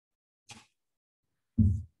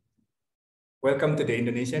Welcome to the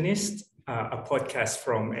Indonesianists, a podcast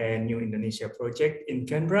from a New Indonesia project in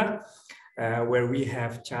Canberra, where we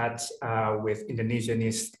have chats with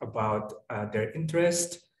Indonesianists about their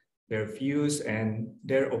interest, their views, and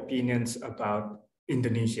their opinions about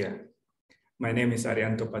Indonesia. My name is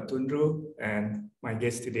Arianto Patundru, and my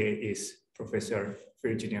guest today is Professor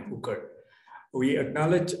Virginia Hooker. We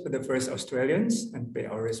acknowledge the first Australians and pay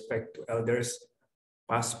our respect to elders,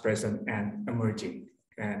 past, present, and emerging.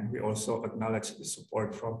 And we also acknowledge the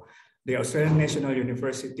support from the Australian National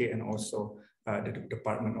University and also the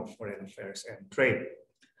Department of Foreign Affairs and Trade.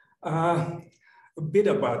 A bit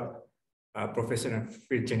about Professor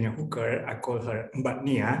Virginia Hooker. I call her Mbak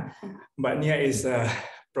Nia. Mbak Nia is a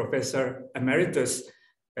professor emeritus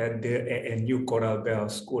at the ANU Coral Bell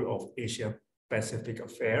School of Asia Pacific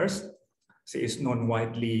Affairs. She is known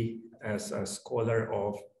widely as a scholar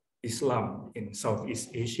of Islam in Southeast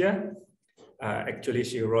Asia. Actually,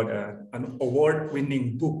 she wrote an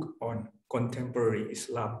award-winning book on contemporary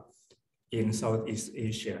Islam in Southeast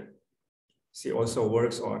Asia. She also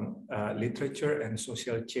works on literature and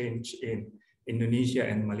social change in Indonesia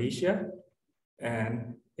and Malaysia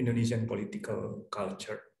and Indonesian political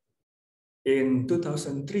culture. In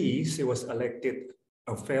 2003, she was elected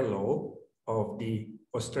a fellow of the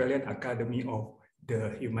Australian Academy of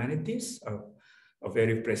the Humanities, a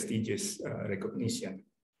very prestigious recognition.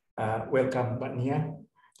 Welcome, Mbak Nia.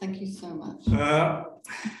 Thank you so much.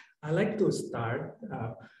 I'd like to start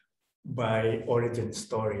by origin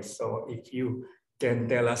story. So if you can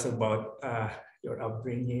tell us about your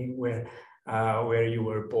upbringing, where you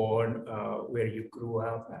were born, where you grew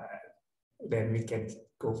up, then we can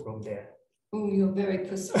go from there. Oh, you're very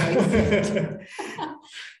persuasive.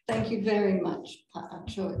 Thank you very much,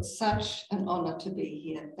 Pacho. It's such an honor to be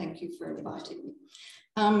here. Thank you for inviting me.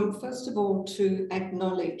 First of all, to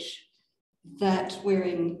acknowledge that we're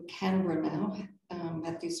in Canberra now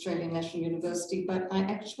at the Australian National University, but I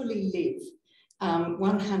actually live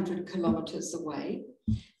 100 kilometres away.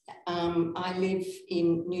 I live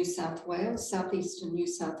in New South Wales, southeastern New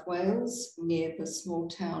South Wales, near the small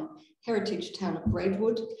town, heritage town of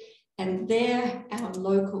Braidwood. And there, our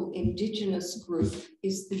local Indigenous group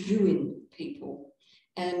is the Yuin people.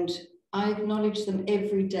 And I acknowledge them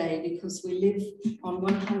every day because we live on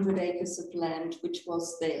 100 acres of land, which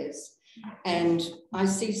was theirs. And I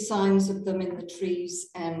see signs of them in the trees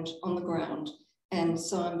and on the ground. And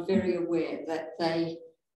so I'm very aware that they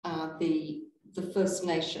are the First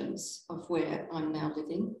Nations of where I'm now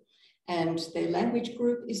living. And their language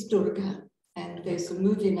group is Durga. And there's a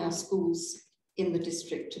move in our schools in the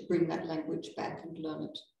district to bring that language back and learn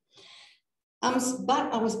it.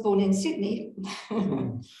 But I was born in Sydney.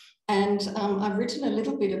 And I've written a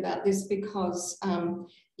little bit about this because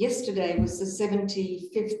yesterday was the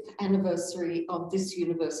 75th anniversary of this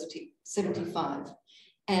university, 75.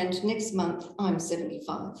 And next month, I'm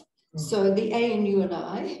 75. So the ANU and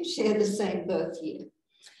I share the same birth year.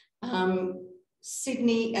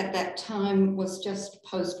 Sydney at that time was just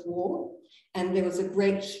post-war, and there was a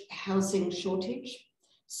great housing shortage.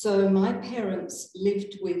 So my parents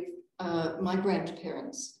lived with my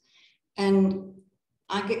grandparents. And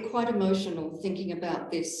I get quite emotional thinking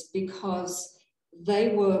about this because they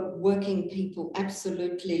were working people,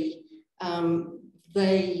 absolutely.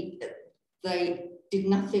 They did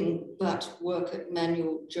nothing but work at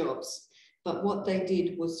manual jobs. But what they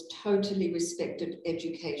did was totally respected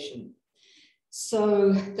education.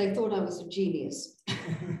 So they thought I was a genius.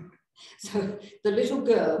 So the little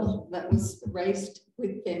girl that was raised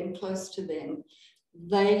with them, close to them,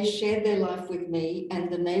 they shared their life with me, and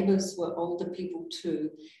the neighbours were older people too.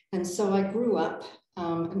 And so I grew up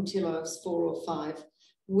until I was 4 or 5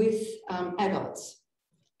 with adults.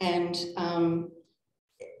 And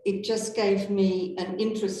it just gave me an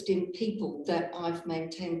interest in people that I've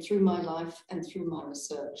maintained through my life and through my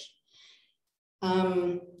research.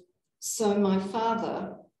 So my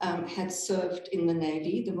father had served in the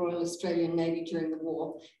Navy, the Royal Australian Navy during the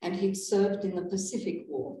war, and he'd served in the Pacific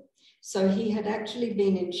War. So he had actually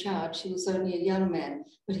been in charge. He was only a young man,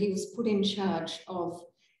 but he was put in charge of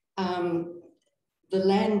the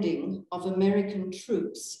landing of American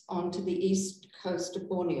troops onto the east coast of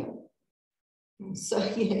Borneo. So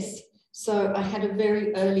yes, so I had a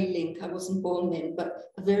very early link. I wasn't born then,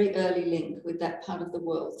 but a very early link with that part of the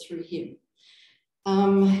world through him.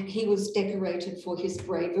 He was decorated for his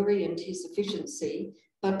bravery and his efficiency,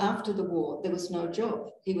 but after the war, there was no job.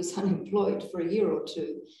 He was unemployed for a year or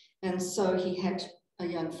two. And so he had a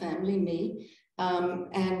young family, me,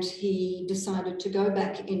 and he decided to go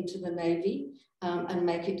back into the Navy and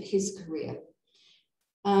make it his career.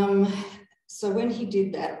 So when he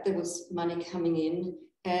did that, there was money coming in,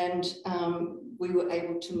 and we were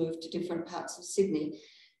able to move to different parts of Sydney.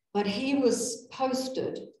 But he was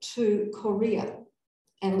posted to Korea.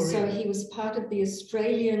 And so he was part of the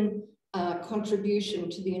Australian contribution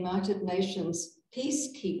to the United Nations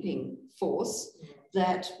peacekeeping force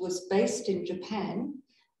that was based in Japan,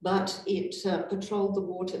 but it patrolled the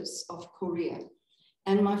waters of Korea.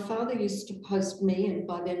 And my father used to post me, and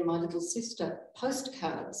by then my little sister,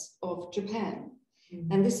 postcards of Japan.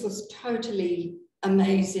 Mm-hmm. And this was totally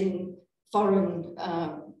amazing foreign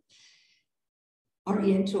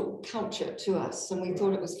Oriental culture to us, and we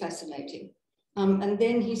thought it was fascinating. And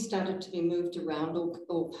then he started to be moved around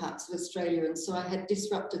all parts of Australia, and so I had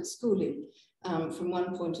disrupted schooling from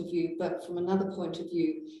one point of view, but from another point of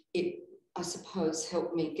view, it, I suppose,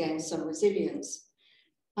 helped me gain some resilience.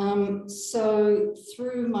 So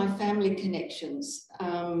through my family connections,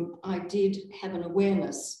 I did have an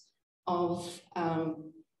awareness of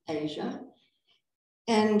Asia,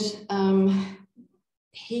 and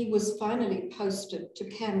he was finally posted to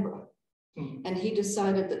Canberra. And he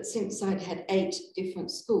decided that since I'd had 8 different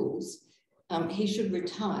schools, he should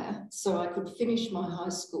retire so I could finish my high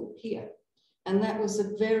school here. And that was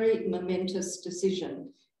a very momentous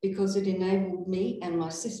decision because it enabled me and my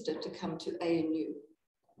sister to come to ANU.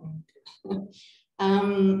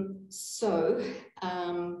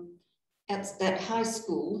 At that high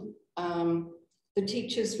school, the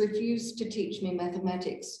teachers refused to teach me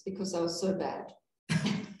mathematics because I was so bad.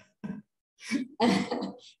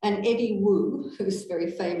 And Eddie Wu, who's very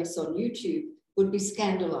famous on YouTube, would be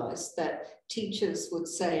scandalized that teachers would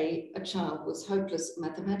say a child was hopeless at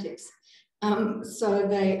mathematics. So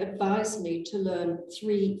they advised me to learn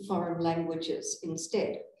 3 foreign languages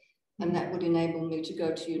instead, and that would enable me to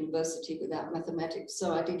go to university without mathematics.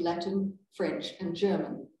 So I did Latin, French, and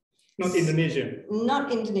German. Not Indonesian?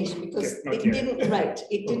 Not Indonesian, because it didn't rate.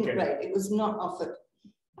 It didn't rate. It was not offered.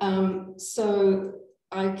 So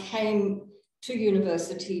I came to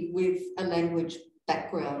university with a language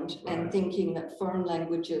background and thinking that foreign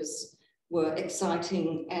languages were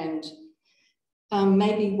exciting, and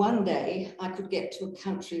maybe one day I could get to a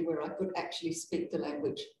country where I could actually speak the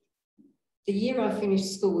language. The year I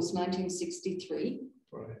finished school was 1963.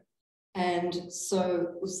 And so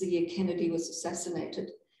it was the year Kennedy was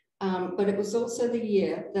assassinated. But it was also the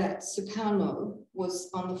year that Sukarno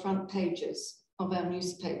was on the front pages of our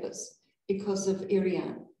newspapers because of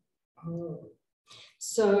Irian.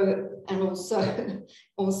 So, and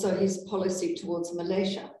also his policy towards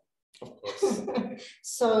Malaysia. Of course.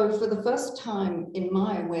 So for the first time in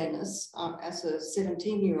my awareness as a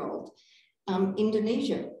 17-year-old,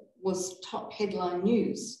 Indonesia was top headline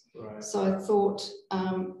news. So I thought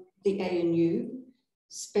the ANU,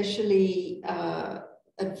 specially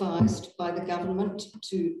advised by the government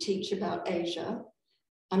to teach about Asia,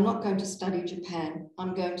 I'm not going to study Japan,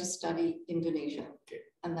 I'm going to study Indonesia.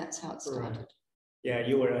 And that's how it started. Yeah,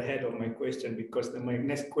 you were ahead of my question, because my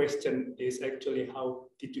next question is actually,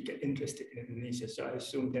 how did you get interested in Indonesia? So I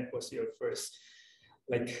assume that was your first,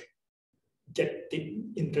 get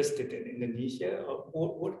interested in Indonesia.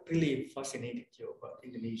 What really fascinated you about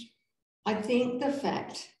Indonesia? I think the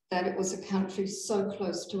fact that it was a country so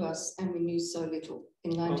close to us and we knew so little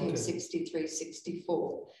in 1963,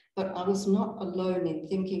 64. But I was not alone in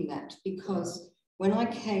thinking that, because when I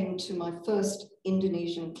came to my first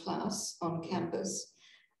Indonesian class on campus,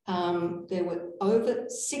 there were over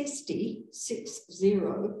 60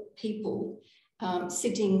 people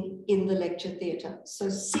sitting in the lecture theatre. So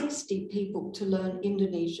 60 people to learn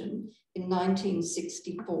Indonesian in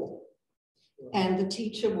 1964. And the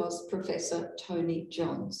teacher was Professor Tony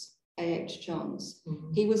Johns, A.H. Johns.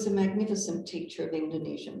 He was a magnificent teacher of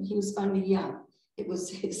Indonesian. He was only young. He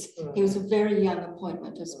was a very young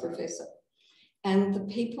appointment as professor. And the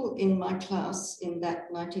people in my class, in that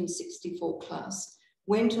 1964 class,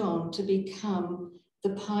 went on to become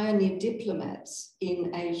the pioneer diplomats in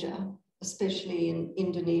Asia, especially in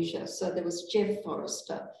Indonesia. So there was Jeff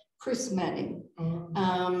Forrester, Chris Manning,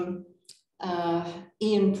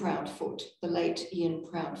 Ian Proudfoot, the late Ian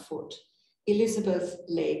Proudfoot, Elizabeth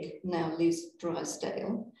Legg, now Liz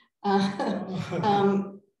Drysdale.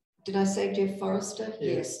 Did I say Jeff Forrester?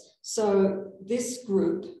 Yes. So this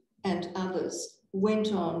group and others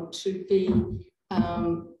went on to be,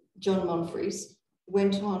 John Monfries,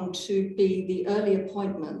 went on to be the early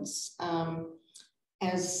appointments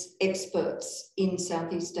as experts in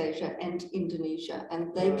Southeast Asia and Indonesia,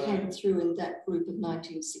 and they came through in that group of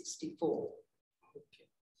 1964.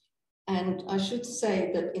 And I should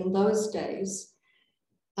say that in those days,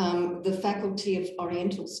 the Faculty of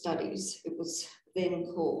Oriental Studies, it was then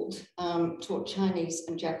called, taught Chinese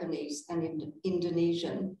and Japanese and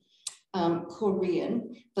Indonesian,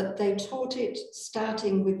 Korean, but they taught it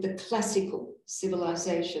starting with the classical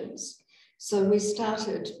civilizations. So we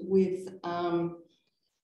started with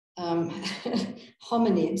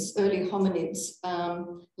hominids, early hominids,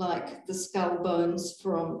 like the skull bones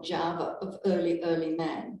from Java of early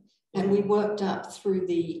man. And we worked up through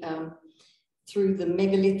the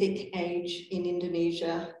megalithic age in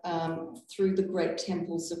Indonesia, through the great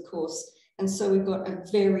temples, of course. And so we got a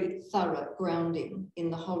very thorough grounding in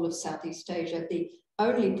the whole of Southeast Asia. The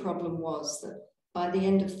only problem was that by the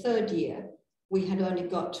end of third year, we had only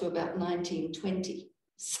got to about 1920.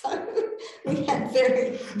 So we had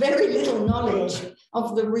very, very little knowledge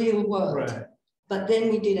of the real world. Right. But then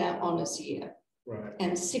we did our honours year. Right.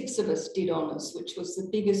 And 6 of us did honours, which was the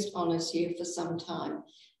biggest honours year for some time.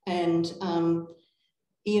 And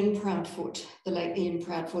Ian Proudfoot, the late Ian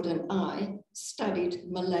Proudfoot, and I studied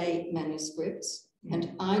Malay manuscripts,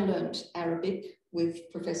 and I learnt Arabic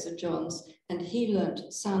with Professor Johns, and he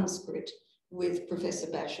learnt Sanskrit with Professor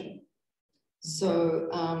Basham. So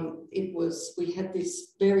we had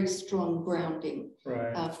this very strong grounding,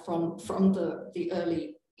 right, from the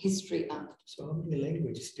early history up. So how many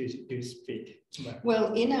languages do you speak?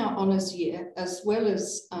 Well, in our honours year, as well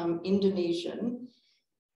as Indonesian,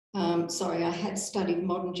 sorry, I had studied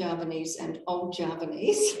modern Javanese and old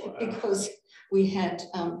Javanese, wow, because we had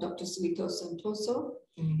Dr. Suito Santoso,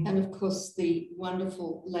 and of course the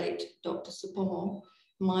wonderful late Dr. Supomo,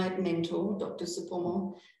 my mentor, Dr.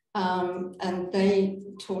 Supomo, and they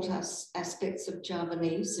taught us aspects of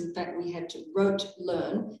Javanese. In fact, we had to rote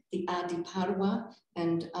learn the Adiparwa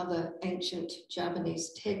and other ancient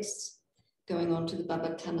Javanese texts going on to the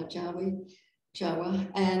Babatana Jawa.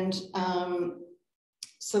 And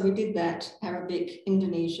so we did that, Arabic,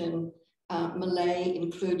 Indonesian, Malay,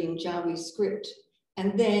 including Jawi script.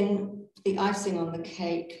 And then the icing on the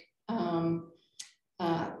cake,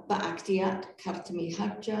 Ba'aktiat Kartami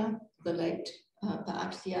Harja, the late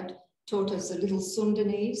Ba'aktiat, taught us a little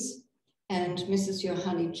Sundanese, and Mrs.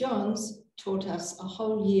 Yohani Johns taught us a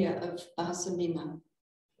whole year of Bahasa Minang.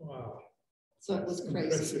 Wow. So it was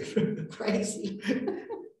crazy, crazy.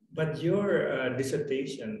 But your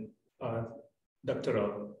dissertation,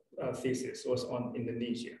 doctoral thesis was on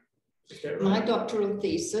Indonesia. Is that right? My doctoral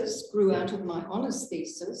thesis grew out of my honours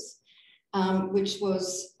thesis, which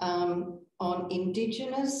was on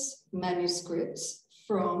indigenous manuscripts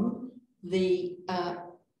from the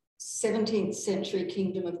 17th century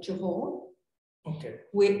kingdom of Johor, okay,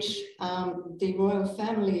 which the royal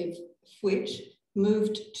family of which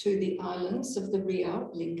moved to the islands of the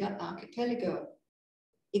Riau Lingga archipelago,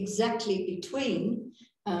 exactly between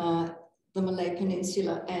the Malay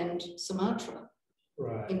Peninsula and Sumatra,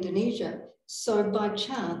 right, Indonesia. So by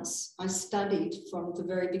chance, I studied from the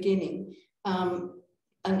very beginning an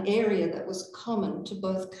area that was common to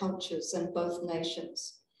both cultures and both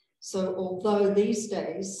nations. So although these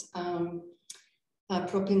days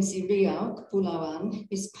Provinsi Riau, Kepulauan,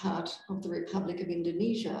 is part of the Republic of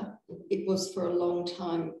Indonesia, it was for a long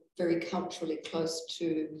time very culturally close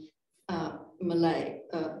to Malay,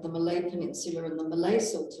 the Malay Peninsula and the Malay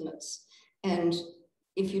Sultanates. And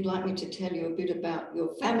if you'd like me to tell you a bit about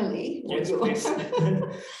your family, yes,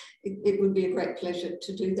 it would be a great pleasure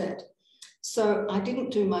to do that. So I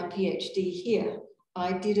didn't do my PhD here.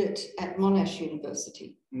 I did it at Monash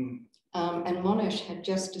University. And Monash had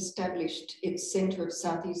just established its Centre of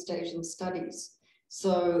Southeast Asian Studies.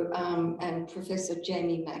 So, and Professor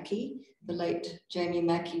Jamie Mackey, the late Jamie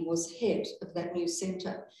Mackey, was head of that new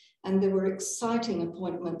centre. And there were exciting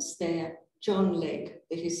appointments there. John Legg,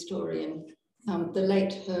 the historian, the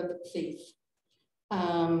late Herb Fief,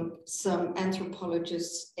 some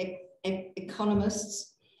anthropologists,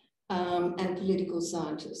 economists, and political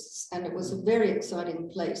scientists. And it was a very exciting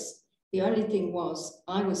place. The only thing was,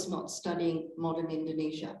 I was not studying modern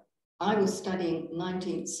Indonesia. I was studying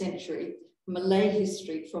 19th century Malay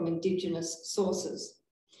history from indigenous sources.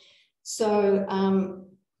 So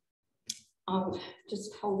I'll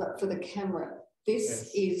just hold up for the camera.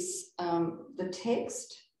 This is the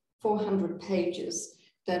text, 400 pages,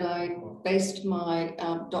 that I based my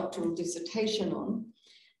doctoral dissertation on.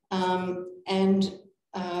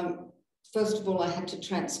 First of all, I had to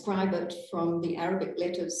transcribe it from the Arabic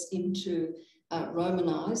letters into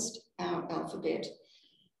Romanized, our alphabet.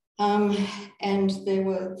 And there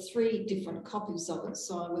were 3 different copies of it.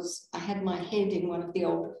 So I had my head in one of the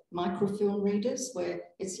old microfilm readers where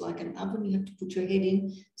it's like an oven, you have to put your head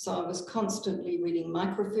in. So I was constantly reading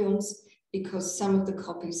microfilms because some of the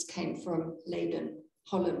copies came from Leiden,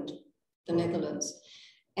 Holland, the Netherlands.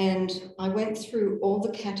 And I went through all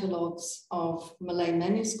the catalogues of Malay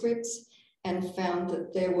manuscripts and found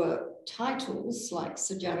that there were titles like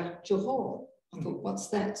Sejarah Johor. I thought, what's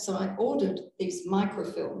that? So I ordered these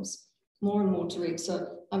microfilms, more and more to read.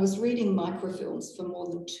 So I was reading microfilms for more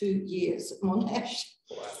than 2 years at Monash,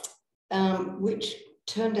 which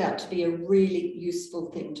turned out to be a really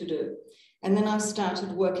useful thing to do. And then I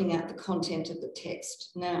started working out the content of the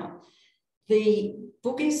text. Now, the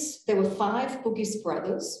Bugis, there were 5 Bugis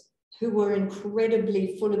brothers who were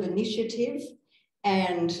incredibly full of initiative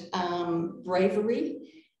and bravery,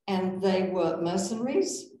 and they were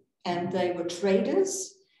mercenaries and they were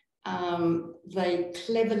traders. They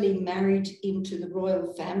cleverly married into the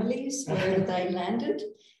royal families wherever they landed,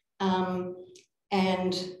 and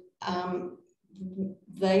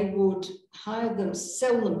they would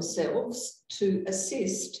sell themselves to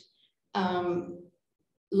assist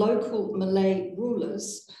local Malay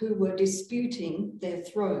rulers who were disputing their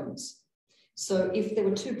thrones. So if there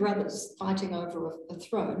were 2 brothers fighting over a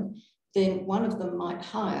throne, then one of them might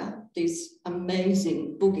hire these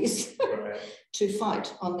amazing Bugis to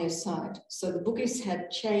fight on their side. So the Bugis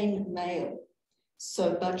had chain mail,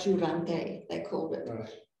 so baju rantai, they called it.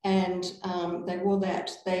 And they wore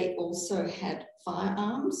that. They also had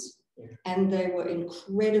firearms, and they were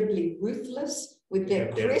incredibly ruthless with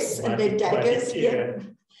their kris and their daggers,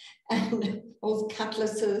 and all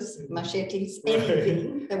cutlasses, machetes,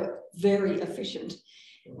 anything. They were very efficient.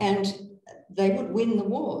 And they would win the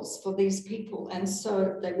wars for these people, and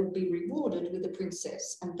so they would be rewarded with a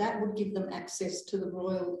princess, and that would give them access to the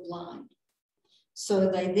royal line. So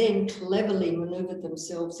they then cleverly maneuvered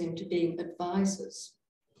themselves into being advisors.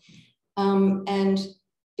 And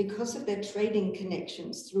because of their trading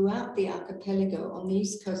connections throughout the archipelago on the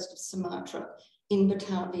east coast of Sumatra, in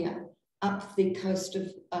Batavia, up the coast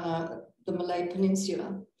of the Malay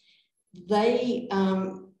Peninsula, they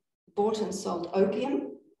bought and sold opium,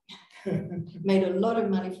 made a lot of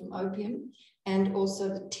money from opium, and also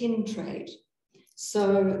the tin trade.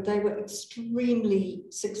 So they were extremely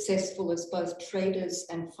successful as both traders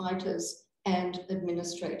and fighters and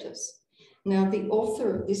administrators. Now, the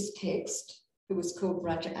author of this text, who was called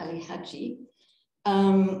Raja Ali Haji.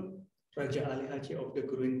 Raja Ali Haji of the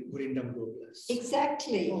Gurindam 12.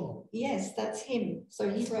 Exactly. Oh. Yes, that's him. So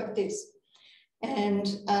he wrote this. And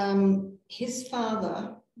his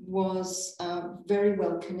father was very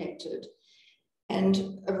well connected.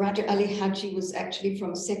 And Raja Ali Haji was actually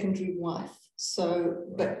from a secondary wife. So,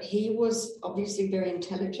 but he was obviously very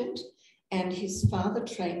intelligent, and his father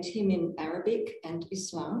trained him in Arabic and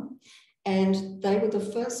Islam. And they were the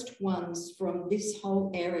first ones from this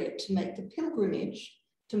whole area to make the pilgrimage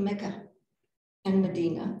to Mecca and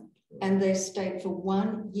Medina. And they stayed for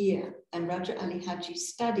 1 year. And Raja Ali Haji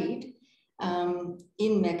studied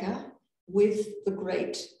in Mecca with the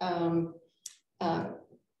great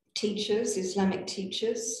teachers, Islamic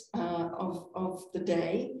teachers of the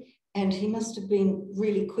day. And he must have been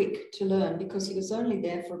really quick to learn because he was only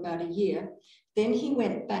there for about a year. Then he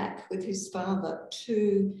went back with his father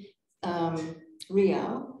to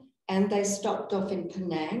Riau, and they stopped off in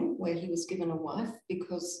Penang, where he was given a wife,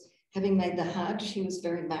 because having made the Hajj, he was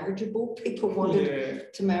very marriageable. People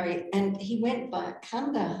wanted to marry, and he went by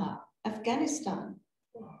Kandahar, Afghanistan.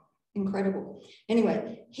 Wow. Incredible.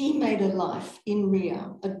 Anyway, he made a life in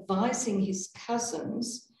Riau, advising his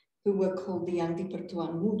cousins, who were called the Yang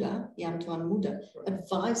Dipertuan Muda, Yang Tuan Muda,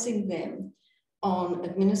 advising them on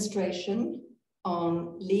administration,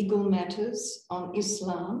 on legal matters, on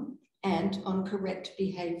Islam, and on correct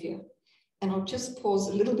behavior. And I'll just pause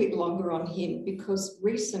a little bit longer on him because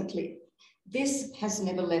recently, this has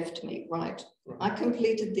never left me, right? I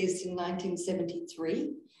completed this in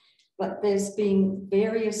 1973, but there's been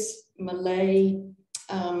various Malay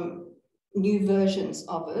new versions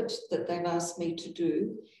of it that they've asked me to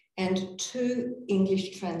do, and 2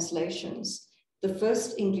 English translations. The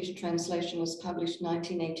first English translation was published in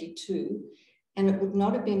 1982, and it would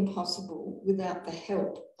not have been possible without the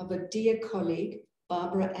help of a dear colleague,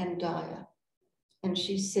 Barbara Ann Dyer. And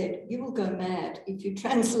she said, "You will go mad if you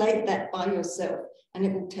translate that by yourself, and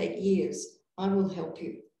it will take years. I will help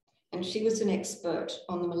you." And she was an expert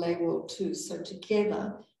on the Malay world too. So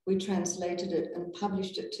together, we translated it and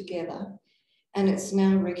published it together. And it's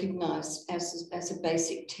now recognized as a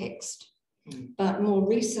basic text. But more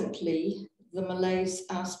recently, the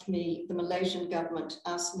Malaysian government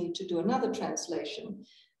asked me to do another translation,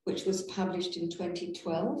 which was published in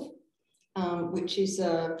 2012, which is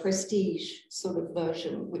a prestige sort of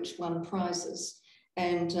version, which won prizes.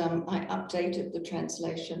 And I updated the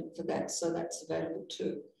translation for that, so that's available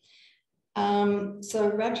too. So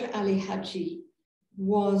Raja Ali Haji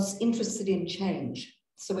was interested in change.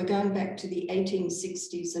 So we're going back to the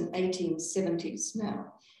 1860s and 1870s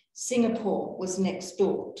now. Singapore was next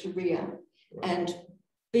door to Riau, and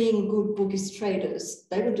being good Bugis traders,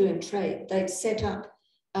 they were doing trade. They'd set up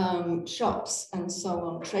shops and so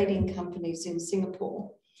on, trading companies in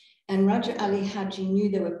Singapore. And Raja Ali Haji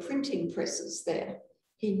knew there were printing presses there.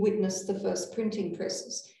 He witnessed the first printing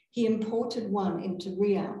presses. He imported one into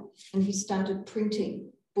Riau, and he started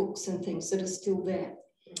printing books and things that are still there.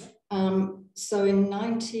 So in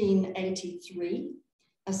 1983,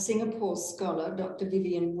 a Singapore scholar, Dr.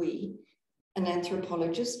 Vivian Wee, an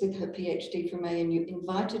anthropologist with her PhD from ANU,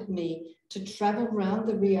 invited me to travel around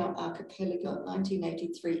the Riau archipelago in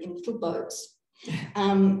 1983 in little boats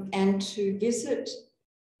and to visit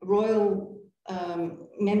royal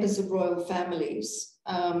members of royal families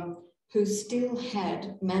who still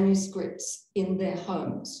had manuscripts in their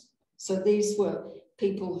homes. So these were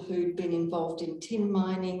people who'd been involved in tin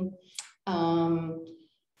mining,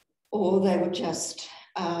 or they were just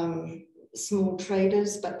small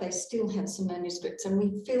traders, but they still had some manuscripts. And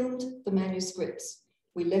we filmed the manuscripts.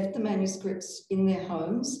 We left the manuscripts in their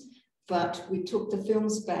homes, but we took the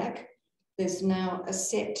films back. There's now a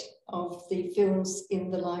set of the films in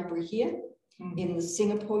the library here, in the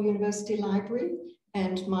Singapore University Library,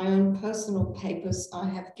 and my own personal papers I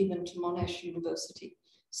have given to Monash University.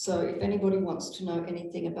 So if anybody wants to know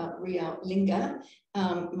anything about Riau Lingga,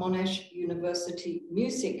 Monash University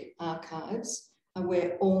Music Archives are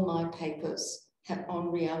where all my papers on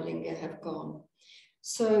Riau Lingga have gone.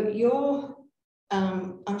 So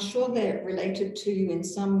I'm sure they're related to you in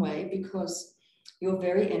some way because you're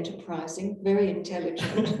very enterprising, very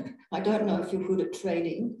intelligent. I don't know if you're good at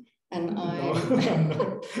trading, and I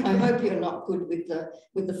hope you're not good with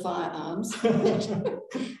the firearms.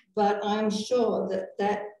 But I'm sure that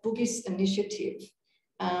that Bugis initiative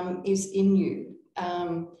is in you.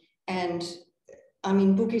 And I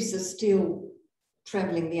mean, Bugis are still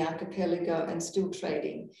traveling the archipelago and still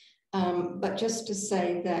trading. But just to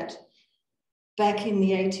say that back in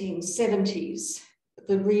the 1870s,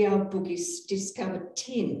 the Riau Bugis discovered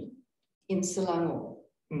tin in Selangor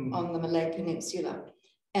on the Malay Peninsula.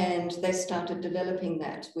 And they started developing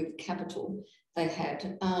that with capital they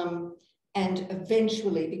had. And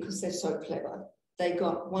eventually, because they're so clever, they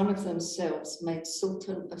got one of themselves made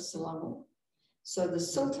Sultan of Selangor. So the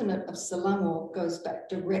Sultanate of Selangor goes back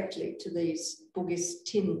directly to these Bugis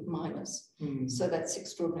tin miners. So that's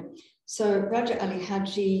extraordinary. So Raja Ali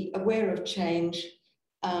Haji, aware of change,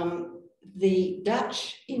 the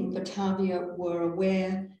Dutch in Batavia were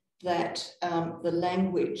aware that the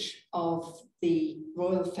language of the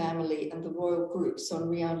royal family and the royal groups on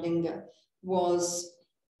Riau Lingga was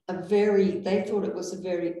they thought it was a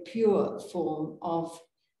very pure form of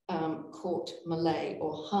court Malay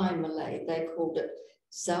or high Malay. They called it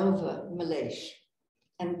Zalva Malay.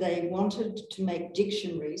 And they wanted to make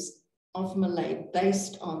dictionaries of Malay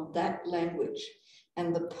based on that language.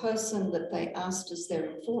 And the person that they asked as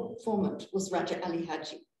their informant was Raja Ali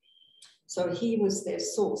Haji. So he was their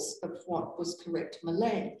source of what was correct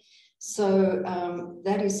Malay. So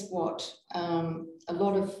that is what a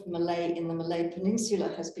lot of Malay in the Malay Peninsula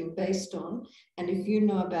has been based on. And if you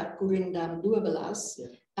know about Gurindam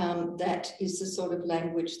 12, that is the sort of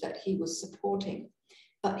language that he was supporting.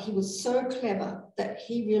 But he was so clever that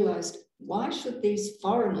he realized, why should these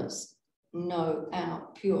foreigners know our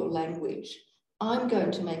pure language? I'm going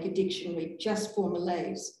to make a dictionary just for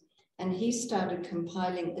Malays. And he started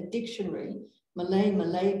compiling a dictionary,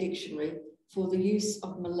 Malay dictionary, for the use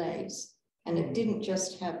of Malays. And it didn't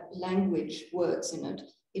just have language words in it.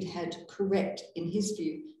 It had correct, in his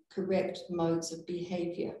view, correct modes of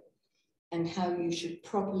behavior and how you should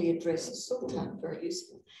properly address a sultan, very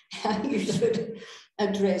useful. How you should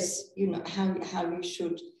address, how you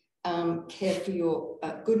should care for your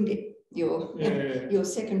gundi, your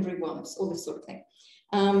secondary wives, all this sort of thing.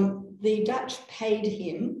 The Dutch paid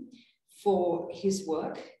him for his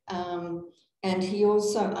work, and he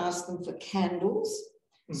also asked them for candles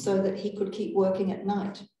so that he could keep working at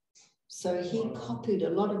night. So he copied a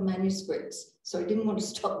lot of manuscripts. So he didn't want to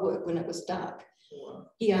stop work when it was dark.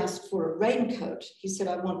 He asked for a raincoat. He said,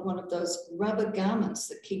 I want one of those rubber garments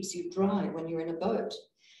that keeps you dry when you're in a boat.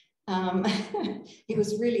 He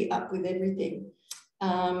was really up with everything.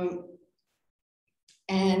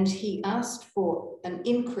 And he asked for an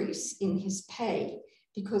increase in his pay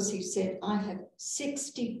because he said, I have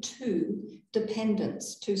 62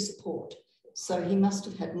 dependents to support. So he must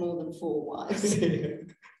have had more than 4 wives.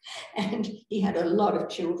 And he had a lot of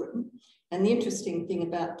children. And the interesting thing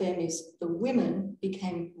about them is the women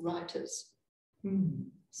became writers.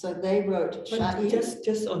 So they wrote Syair.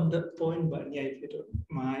 Just on the point, but yeah, if you don't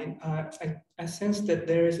mind, I sense that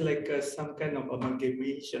there is like some kind of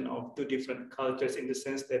amalgamation of two different cultures, in the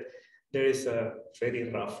sense that there is a very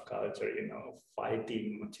rough culture, you know,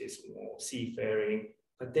 fighting, which is more seafaring,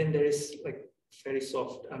 but then there is like very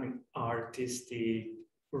soft, I mean, artistic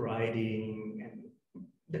writing, and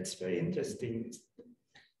that's very interesting.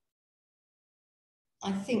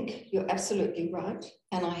 I think you're absolutely right,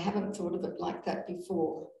 and I haven't thought of it like that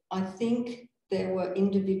before. I think there were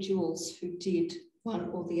individuals who did one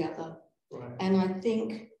or the other. Right. And I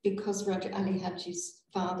think because Raja Ali Haji's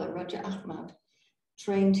father, Raja Ahmad,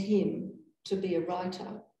 trained him to be a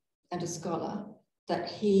writer and a scholar, that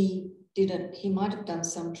he might have done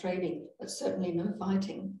some training, but certainly no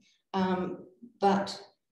fighting. But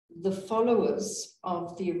the followers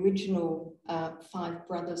of the original 5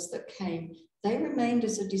 brothers that came, they remained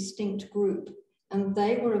as a distinct group, and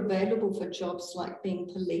they were available for jobs like being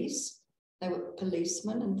police. They were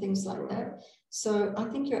policemen and things like that. So I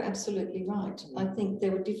think you're absolutely right. I think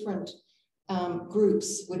there were different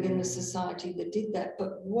groups within the society that did that.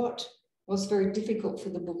 But what was very difficult for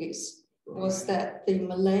the Bugis was that the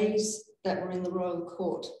Malays that were in the royal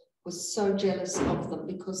court was so jealous of them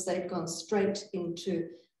because they'd gone straight into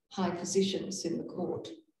high positions in the court.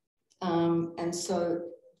 And so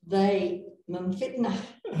they memfitnahkan.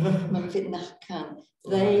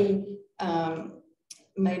 They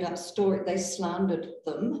made up story. They slandered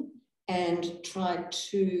them and tried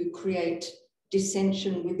to create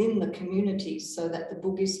dissension within the community so that the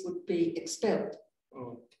Bugis would be expelled.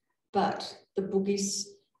 But the Bugis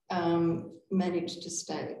managed to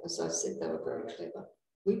stay. As I said, they were very clever.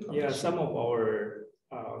 Yeah, some of our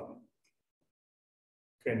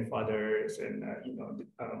grandfathers and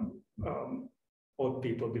old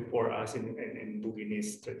people before us in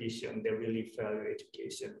Buginese tradition, they really value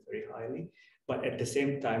education very highly. But at the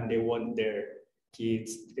same time, they want their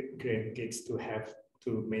kids, grandkids,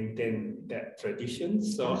 to maintain that tradition.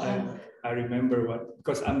 So I remember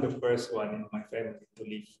because I'm the first one in my family to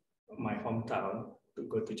leave my hometown to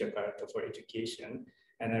go to Jakarta for education.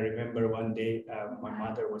 And I remember one day my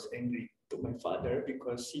mother was angry to my father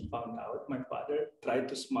because she found out my father tried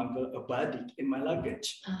to smuggle a badik in my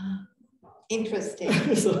luggage. Interesting.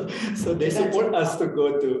 so they support us to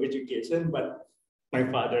go to education, but my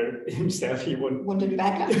father himself, he wanted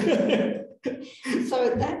back up.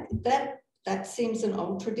 So that seems an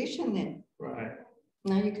old tradition then. Right.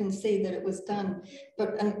 Now you can see that it was done.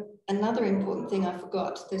 But another important thing I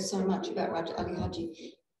forgot, there's so much about Raja Ali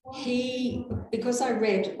Haji. Because I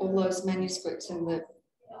read all those manuscripts in the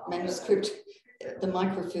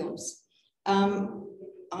microfilms,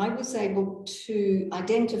 I was able to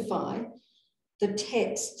identify the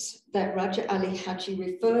texts that Raja Ali Haji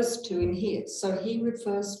refers to in here. So he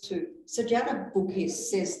refers to Sejarah Bugis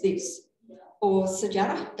says this, or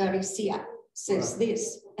Sejarah dari Siak says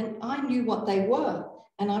this. And I knew what they were.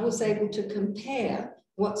 And I was able to compare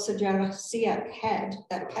what Sejarah Siak had,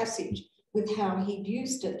 that passage, with how he'd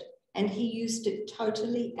used it. And he used it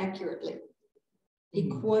totally accurately. He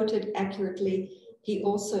quoted accurately. He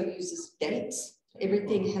also uses dates.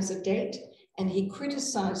 Everything has a date. And he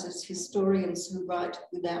criticizes historians who write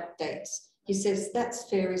without dates. He says that's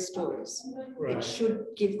fairy stories. Right. It should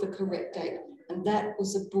give the correct date. And that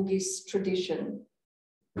was a Bugis tradition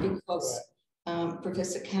because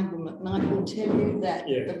Professor Campbell McKnight will tell you that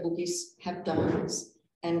the Bugis have diaries.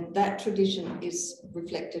 And that tradition is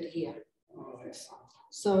reflected here.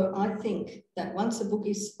 So I think that once a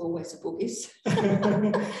Bugis, always a Bugis.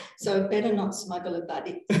 So better not smuggle a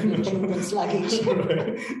badik in your children's luggage.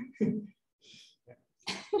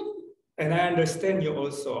 And I understand you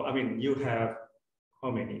also, I mean, you have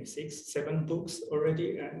how many, 6, 7 books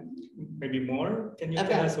already, and maybe more? Can you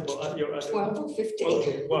tell us about your other 12 or 15.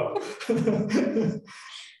 Okay, wow.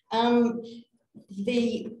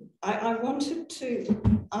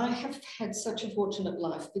 I have had such a fortunate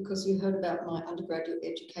life because you heard about my undergraduate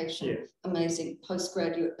education, amazing,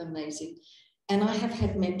 postgraduate, amazing. And I have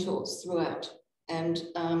had mentors throughout. And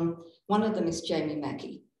one of them is Jamie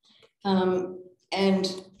Mackey. And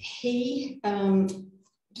he,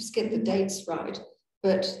 just get the dates right,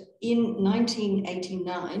 but in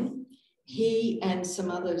 1989, he and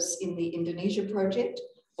some others in the Indonesia project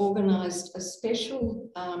organized a special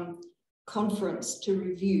conference to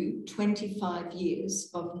review 25 years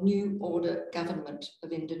of New Order government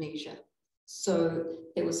of Indonesia. So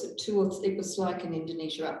there was it was like an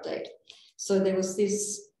Indonesia update. So there was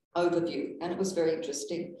this overview and it was very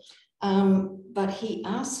interesting. But he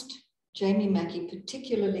asked, Jamie Mackey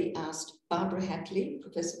particularly asked Barbara Hatley,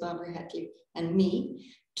 Professor Barbara Hatley, and me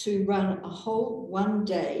to run a whole one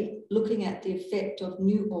day looking at the effect of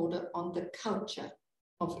New Order on the culture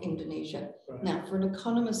of Indonesia. Right. Now, for an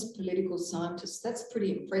economist, political scientist, that's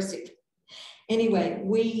pretty impressive. Anyway,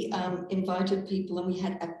 we invited people and we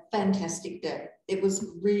had a fantastic day. It was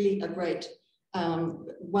really a great,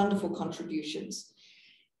 wonderful contributions.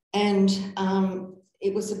 And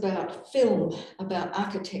it was about film, about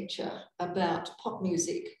architecture, about pop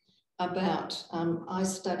music, about, I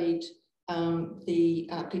studied the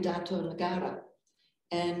Pidato Negara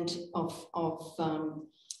and of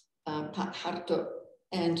Pak Harto,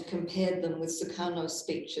 and compared them with Sukarno's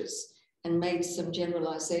speeches and made some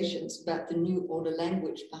generalizations about the New Order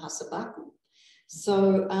language, Bahasa Baku.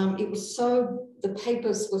 So the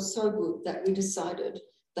papers were so good that we decided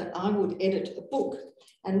that I would edit a book.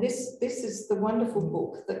 And this is the wonderful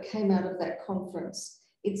book that came out of that conference.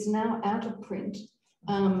 It's now out of print,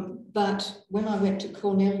 but when I went to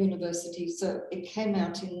Cornell University, so it came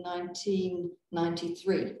out in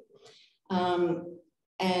 1993.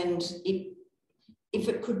 And if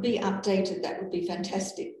it could be updated, that would be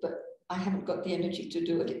fantastic, but I haven't got the energy to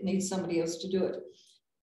do it. It needs somebody else to do it.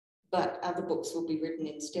 But other books will be written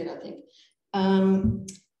instead, I think.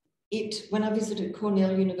 When I visited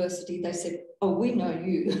Cornell University, they said, oh, we know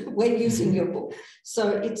you, we're using your book. So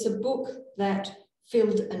it's a book that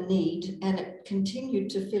filled a need, and it continued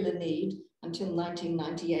to fill a need until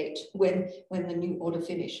 1998, when the New Order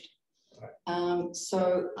finished.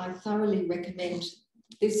 So I thoroughly recommend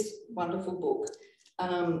this wonderful book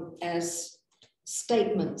as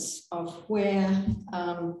statements of where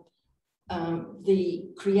the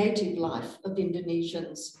creative life of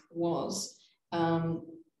Indonesians was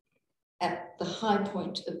at the high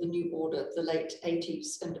point of the New Order, the late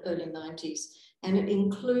 80s and early 90s. And it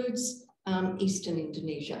includes Eastern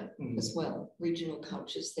Indonesia as well, regional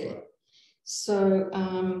cultures there. So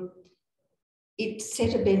it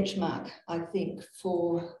set a benchmark, I think,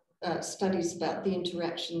 for studies about the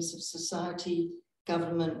interactions of society,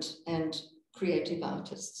 government, and creative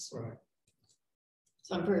artists. Right.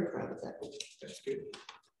 So I'm very proud of that book. That's good.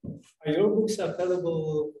 Are your books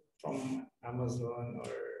available from Amazon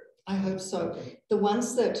or? I hope so. The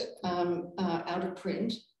ones that are out of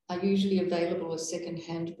print are usually available as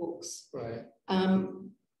second-hand books. Right.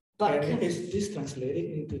 But and is this translated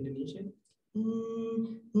into Indonesian?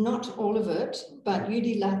 Not all of it, but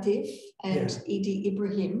Yudi Latif and Idi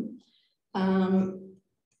Ibrahim,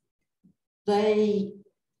 they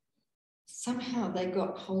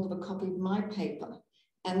got hold of a copy of my paper,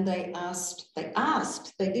 and they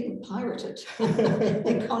didn't pirate it.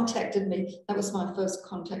 They contacted me. That was my first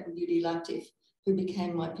contact with Yudi Latif, who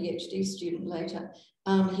became my PhD student later.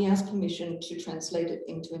 He asked permission to translate it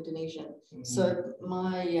into Indonesian. So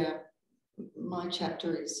my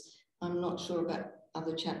chapter is, I'm not sure about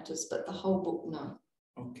other chapters, but the whole book, no.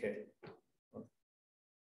 Okay.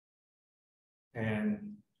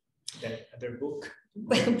 And that other book?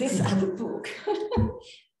 This other book.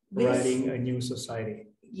 Writing a New Society.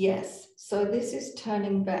 Yes. So this is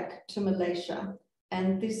Turning Back to Malaysia.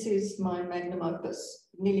 And this is my magnum opus.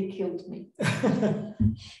 Nearly killed me.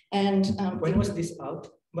 And when was this out?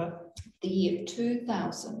 The year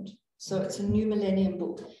 2000. So it's a new millennium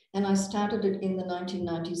book. And I started it in the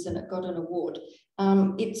 1990s and it got an award.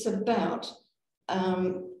 It's about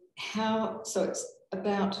it's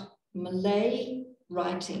about Malay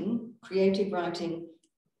writing, creative writing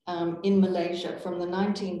in Malaysia from the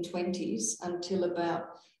 1920s until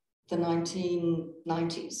about the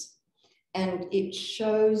 1990s. And it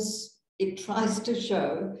tries to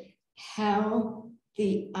show how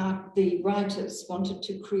the writers wanted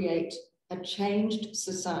to create a changed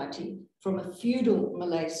society from a feudal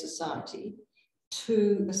Malay society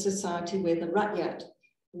to a society where the rakyat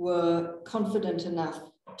were confident enough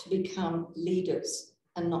to become leaders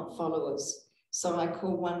and not followers. So I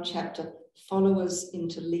call one chapter Followers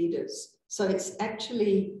into Leaders. So it's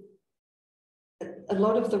actually a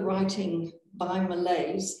lot of the writing by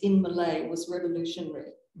Malays in Malay was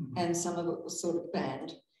revolutionary, and some of it was sort of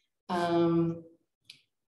banned.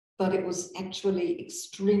 But it was actually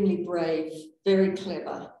extremely brave, very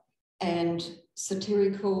clever, and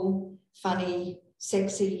satirical, funny,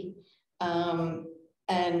 sexy,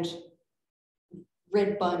 and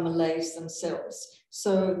read by Malays themselves.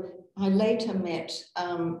 So I later met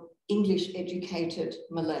English-educated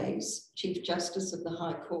Malays, Chief Justice of the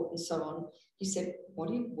High Court and so on. He said,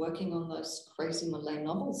 what are you working on those crazy Malay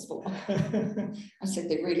novels for? I said,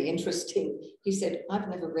 they're really interesting. He said, I've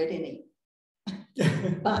never read any.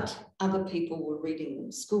 But other people were reading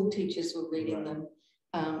them. School teachers were reading them.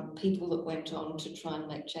 People that went on to try and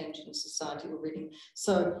make change in society were reading.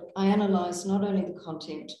 So I analysed not only the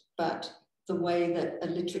content, but the way that a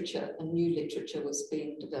new literature was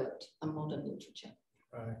being developed, a modern literature.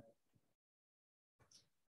 Right.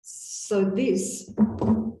 So this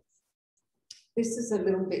is a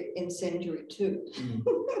little bit incendiary too.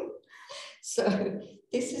 So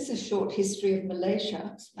this is a short history of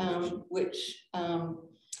Malaysia, which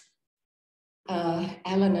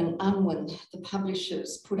Allen and Unwin, the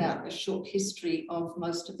publishers, put out a short history of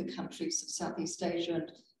most of the countries of Southeast Asia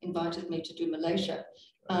and invited me to do Malaysia.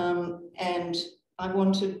 And I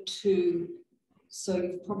wanted to, so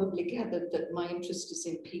you've probably gathered that my interest is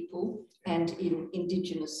in people and in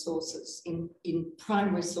indigenous sources, in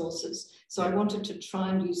primary sources. So I wanted to try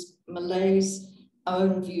and use Malays'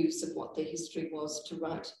 own views of what their history was to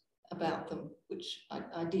write about them, which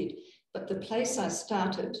I did. But the place I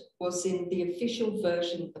started was in the official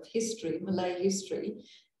version of history, Malay history,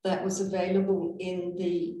 that was available in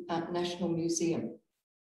the National Museum.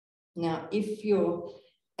 Now, if you're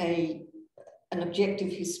an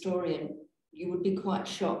objective historian, you would be quite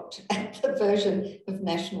shocked at the version of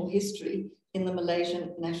national history in the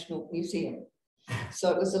Malaysian National Museum.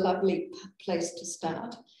 So it was a lovely place to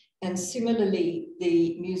start. And similarly,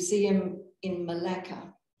 the museum in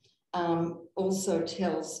Malacca also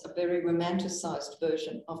tells a very romanticized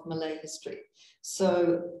version of Malay history.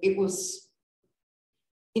 So it was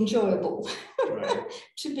enjoyable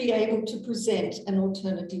to be able to present an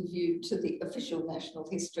alternative view to the official national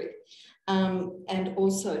history, and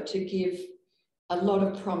also to give a lot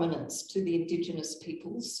of prominence to the indigenous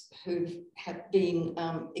peoples who have been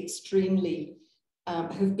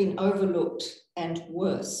who've been overlooked and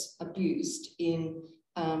worse, abused in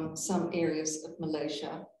some areas of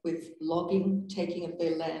Malaysia, with logging, taking of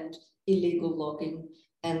their land, illegal logging,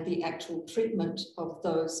 and the actual treatment of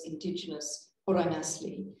those indigenous orang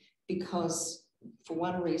asli, because for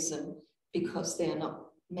one reason, because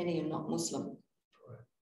many are not Muslim.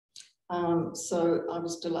 So I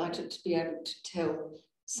was delighted to be able to tell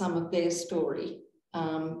some of their story,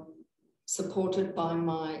 supported by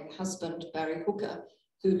my husband, Barry Hooker,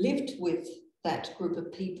 who lived with that group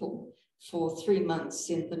of people for 3 months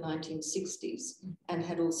in the 1960s and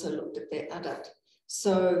had also looked at their adat.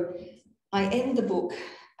 So I end the book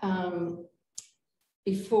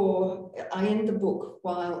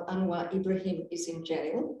while Anwar Ibrahim is in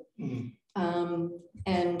jail.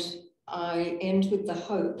 And I end with the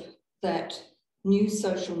hope that new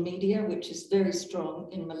social media, which is very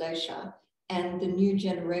strong in Malaysia, and the new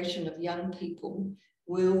generation of young people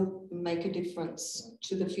will make a difference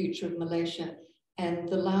to the future of Malaysia. And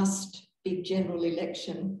the last big general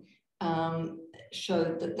election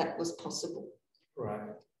showed that that was possible.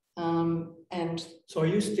 Right. And so are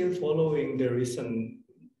you still following the recent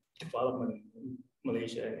development in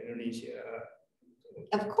Malaysia and Indonesia?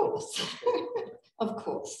 Of course, of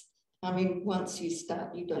course. I mean, once you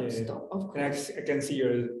start, you don't stop, of course. I can see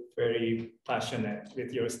you're very passionate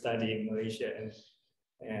with your study in Malaysia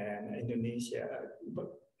and Indonesia. But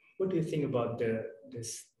what do you think about the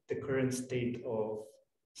current state of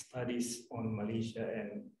studies on Malaysia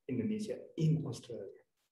and Indonesia in Australia?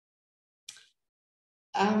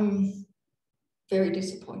 Very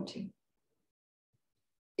disappointing.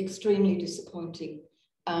 Extremely disappointing.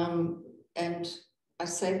 And I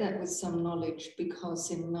say that with some knowledge because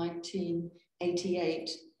in 1988,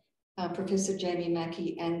 Professor Jamie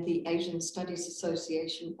Mackey and the Asian Studies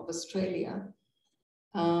Association of Australia,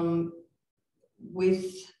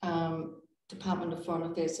 with Department of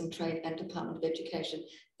Foreign Affairs and Trade and Department of Education,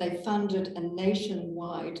 they funded a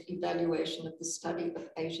nationwide evaluation of the study of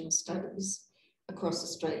Asian studies across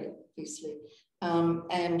Australia, obviously.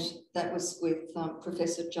 And that was with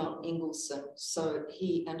Professor John Ingleson. So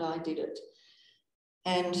he and I did it.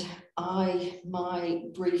 And my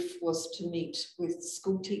brief was to meet with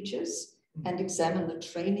school teachers and examine the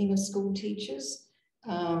training of school teachers,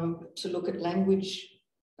 to look at language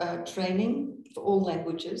training for all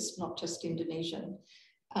languages, not just Indonesian,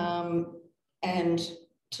 and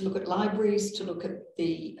to look at libraries, to look at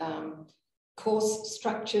the course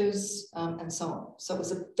structures, and so on. So it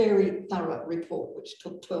was a very thorough report, which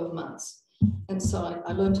took 12 months. And so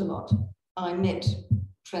I learned a lot. I met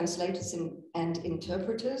translators and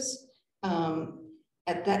interpreters.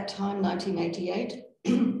 At that time, 1988,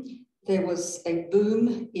 there was a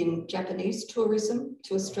boom in Japanese tourism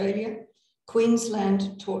to Australia.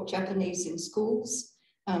 Queensland taught Japanese in schools.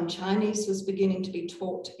 Chinese was beginning to be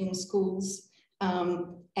taught in schools.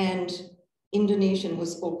 And Indonesian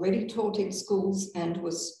was already taught in schools and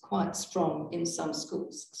was quite strong in some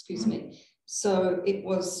schools, excuse me. So it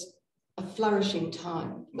was a flourishing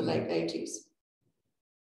time, the late 80s.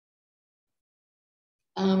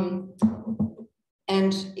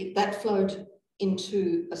 And that flowed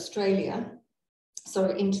into Australia,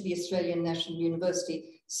 sorry, into the Australian National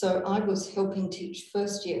University. So I was helping teach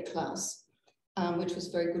first year class, which was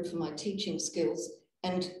very good for my teaching skills.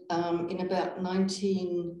 And in about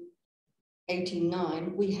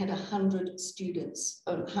 1989, we had 100 students,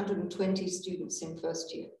 120 students in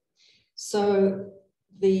first year. So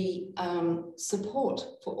the support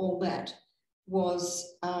for all that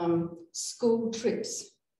was school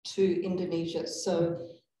trips to Indonesia. So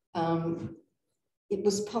it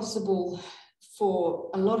was possible for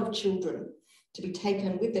a lot of children to be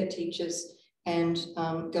taken with their teachers and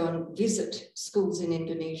go and visit schools in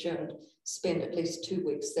Indonesia and spend at least 2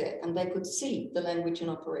 weeks there. And they could see the language in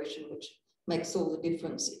operation, which makes all the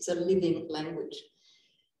difference. It's a living language.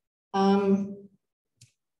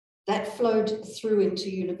 That flowed through into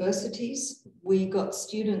universities. We got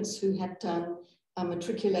students who had done a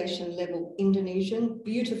matriculation level Indonesian,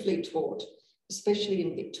 beautifully taught, especially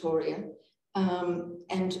in Victoria.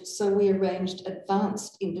 And so we arranged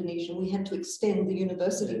advanced Indonesian. We had to extend the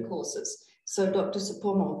university courses. So Dr.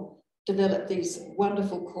 Supomo developed these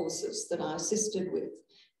wonderful courses that I assisted with,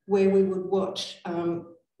 where we would watch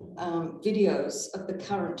videos of the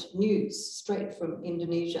current news straight from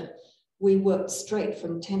Indonesia. We worked straight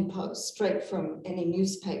from Tempo, straight from any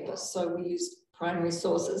newspaper. So we used primary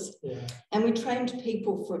sources. And we trained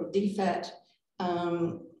people from DFAT.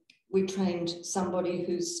 We trained somebody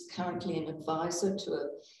who's currently an advisor to a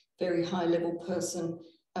very high level person.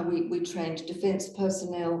 We trained defense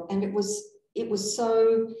personnel, and it was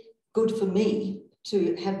so good for me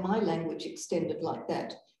to have my language extended like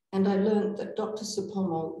that. And I learned that Dr.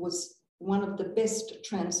 Supomo was one of the best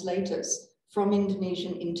translators from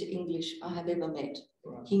Indonesian into English I have ever met.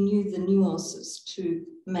 Right. He knew the nuances to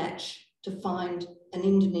match, to find an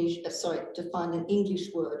English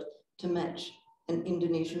word to match an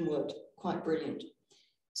Indonesian word. Quite brilliant.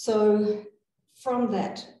 So from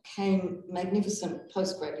that came magnificent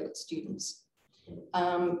postgraduate students.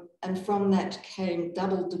 And from that came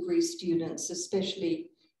double degree students, especially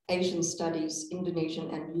Asian studies, Indonesian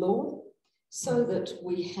and law, so that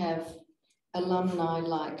we have alumni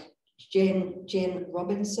like Jen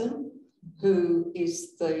Robinson, who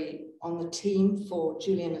is on the team for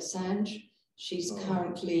Julian Assange. She's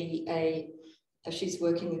currently she's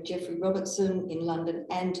working with Jeffrey Robertson in London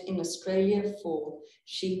and in Australia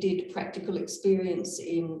she did practical experience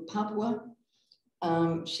in Papua.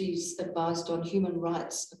 She's advised on human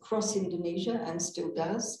rights across Indonesia and still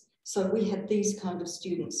does. So we had these kind of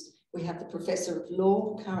students. We have the professor of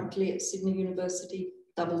law currently at Sydney University,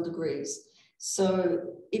 double degrees. So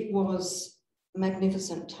it was a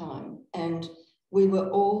magnificent time, and we were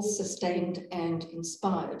all sustained and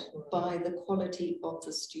inspired by the quality of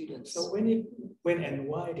the students. So when and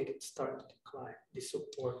why did it start to decline, the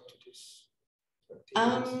support to this?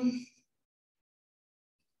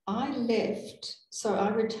 I left, so I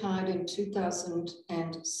retired in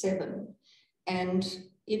 2007, and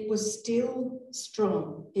it was still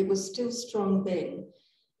strong. It was still strong then.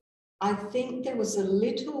 I think there was a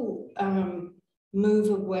little move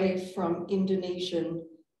away from Indonesian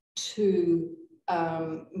to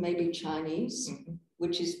maybe Chinese,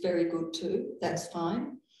 which is very good too. That's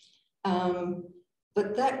fine.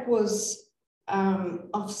 But that was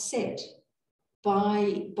offset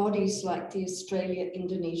by bodies like the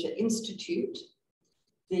Australia-Indonesia Institute,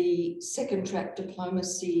 the Second Track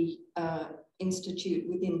Diplomacy Institute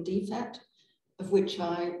within DFAT, of which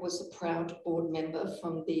I was a proud board member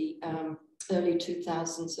from the early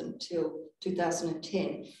 2000s until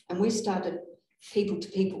 2010. And we started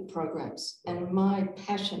people-to-people programs. And my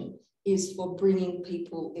passion is for bringing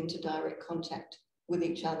people into direct contact with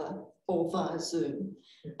each other or via Zoom,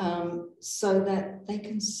 so that they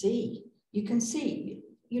can see. You can see,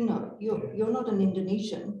 you know, you're not an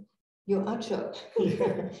Indonesian, you're Acho.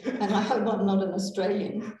 And I hope I'm not an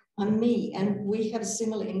Australian, I'm me. And we have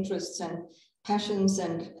similar interests and passions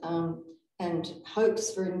and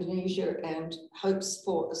hopes for Indonesia and hopes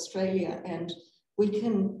for Australia. And we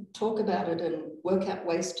can talk about it and work out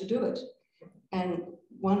ways to do it. And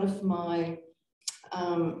one of my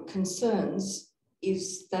concerns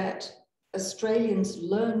is that Australians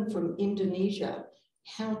learn from Indonesia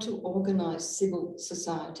how to organize civil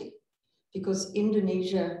society, because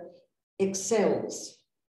Indonesia excels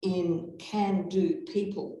in can-do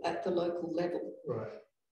people at the local level. Right.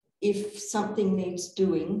 If something needs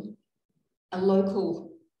doing, a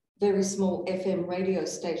local, very small FM radio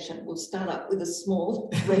station will start up with a small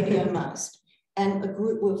radio mast and a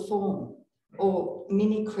group will form, or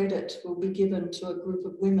mini credit will be given to a group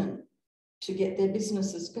of women to get their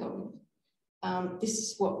businesses going. This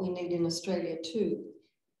is what we need in Australia too.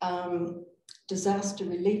 disaster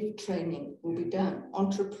relief training will be done.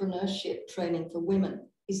 Entrepreneurship training for women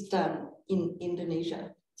is done in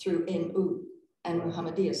Indonesia through NU and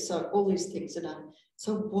Muhammadiyah. So all these things are done.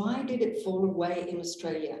 So why did it fall away in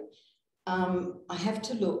Australia? I have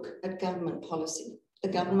to look at government policy. The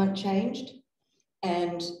government changed,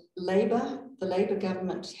 and the Labor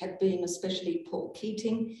government had been, especially Paul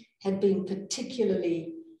Keating, had been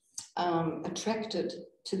particularly attracted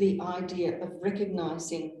to the idea of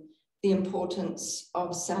recognising the importance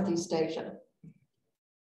of Southeast Asia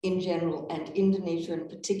in general and Indonesia in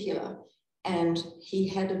particular. And he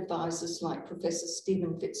had advisors like Professor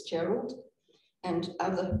Stephen Fitzgerald and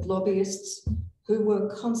other lobbyists who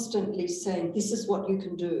were constantly saying, this is what you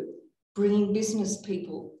can do, bringing business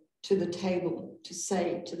people to the table to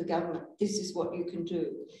say to the government, this is what you can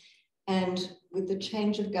do. And with the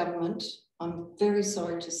change of government, I'm very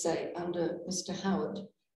sorry to say, under Mr. Howard,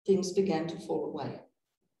 things began to fall away.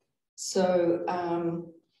 So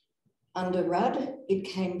under Rudd, it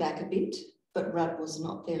came back a bit, but Rudd was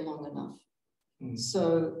not there long enough.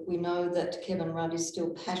 So we know that Kevin Rudd is still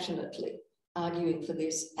passionately arguing for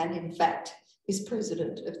this, and in fact is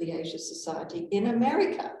president of the Asia Society in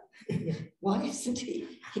America. Why isn't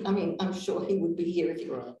he? I mean, I'm sure he would be here if he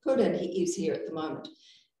could, and he is here at the moment.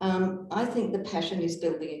 I think the passion is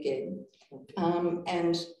building again.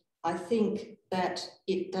 And I think that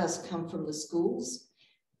it does come from the schools.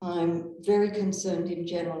 I'm very concerned in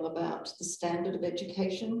general about the standard of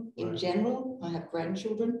education in general. I have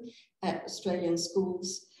grandchildren at Australian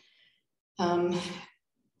schools.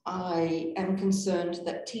 I am concerned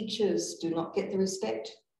that teachers do not get the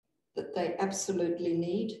respect that they absolutely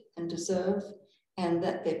need and deserve, and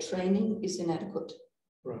that their training is inadequate.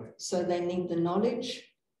 So they need the knowledge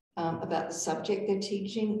about the subject they're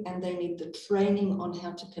teaching, and they need the training on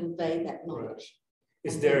how to convey that knowledge.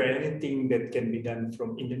 Is there anything that can be done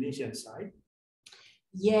from Indonesian side?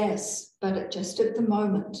 Yes, but just at the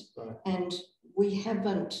moment. And we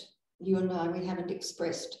haven't, you and I, we haven't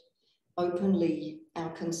expressed openly our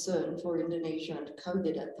concern for Indonesia and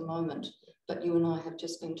COVID at the moment, but you and I have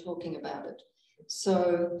just been talking about it.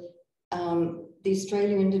 So the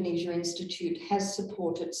Australia-Indonesia Institute has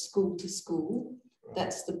supported school to school.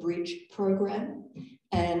 That's the Bridge program.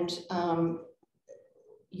 And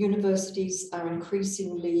universities are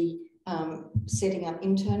increasingly setting up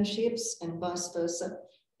internships and vice versa.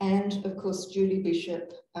 And of course, Julie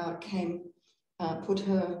Bishop put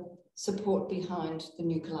her support behind the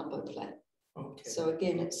New Colombo plan. So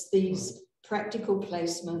again, it's these practical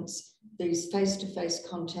placements, these face-to-face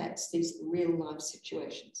contacts, these real-life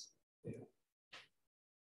situations.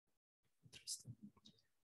 Interesting.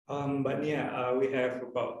 But yeah, we have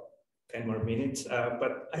about 10 more minutes,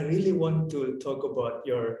 but I really want to talk about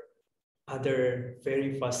your other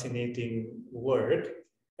very fascinating work,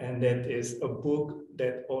 and that is a book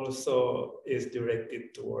that also is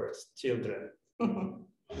directed towards children.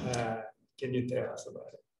 Can you tell us about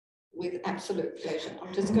it? With absolute pleasure.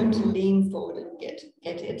 I'm just going to lean forward and get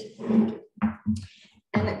it.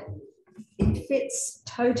 And it fits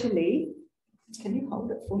totally. Can you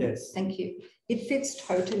hold it for me? Yes. Thank you. It fits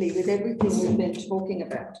totally with everything we've been talking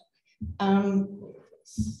about.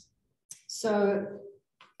 So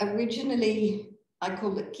originally I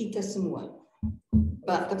called it Kita Semua,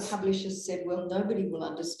 but the publishers said, well, nobody will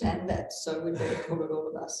understand that, so we better call it All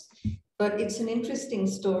of Us. But it's an interesting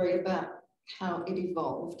story about how it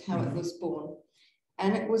evolved, how it was born.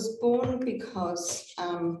 And it was born because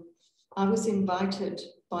I was invited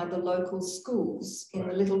by the local schools in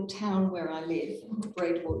the little town where I live,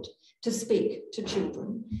 Braidwood, to speak to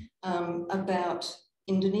children about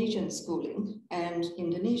Indonesian schooling and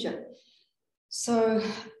Indonesia. So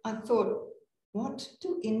I thought, what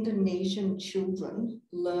do Indonesian children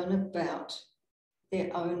learn about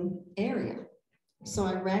their own area? So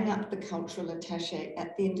I rang up the cultural attaché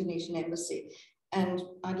at the Indonesian embassy, and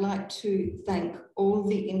I'd like to thank all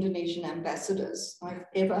the Indonesian ambassadors I've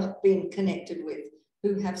ever been connected with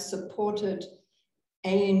who have supported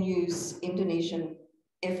ANU's Indonesian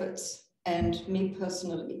efforts, and me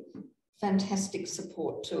personally, fantastic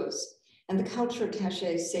support to us. And the culture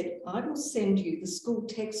attaché said, I will send you the school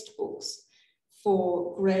textbooks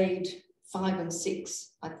for grade 5 and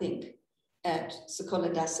 6, I think, at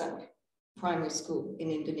Sekolah Dasar primary school in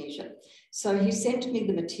Indonesia. So he sent me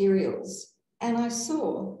the materials, and I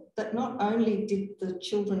saw that not only did the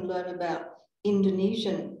children learn about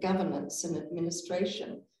Indonesian governance and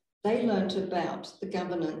administration, they learned about the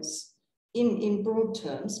governance in broad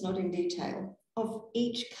terms, not in detail, of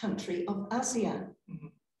each country of ASEAN.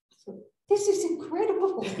 So this is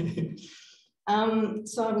incredible.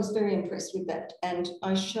 So I was very impressed with that. And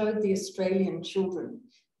I showed the Australian children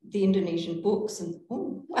the Indonesian books, and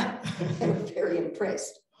oh, wow, they were very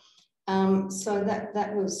impressed. So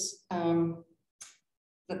that was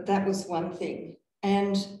one thing.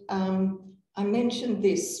 And I mentioned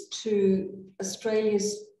this to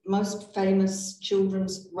Australia's most famous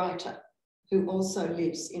children's writer, who also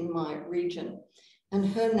lives in my region. And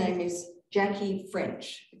her name is Jackie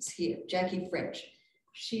French. It's here, Jackie French.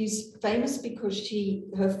 She's famous because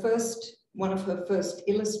one of her first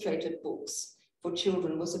illustrated books for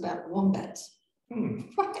children was about wombats.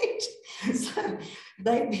 Right? So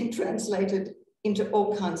they've been translated into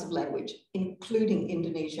all kinds of language, including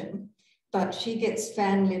Indonesian. But she gets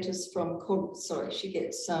fan letters from, she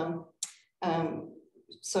gets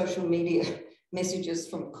social media messages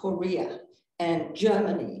from Korea and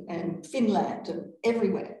Germany and Finland and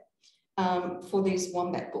everywhere for these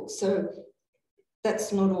wombat books. So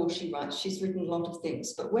that's not all she writes. She's written a lot of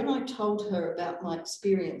things. But when I told her about my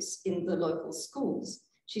experience in the local schools,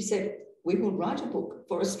 she said, we will write a book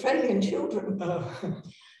for Australian children.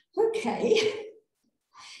 Okay.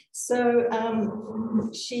 So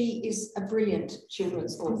she is a brilliant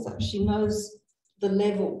children's author. She knows the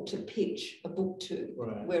level to pitch a book to,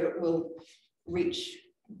 right, where it will reach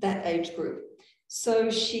that age group.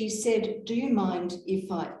 So she said, do you mind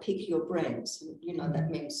if I pick your brains? And, you know,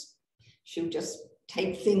 that means she'll just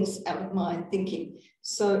take things out of my thinking.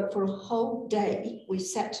 So for a whole day, we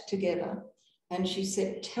sat together and she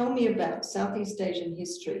said, tell me about Southeast Asian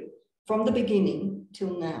history from the beginning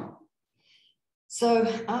till now. So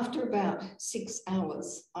after about 6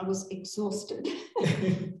 hours, I was exhausted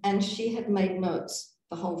and she had made notes,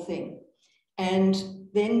 the whole thing. And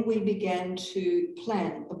then we began to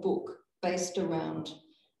plan a book based around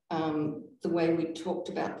the way we talked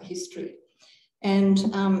about the history. And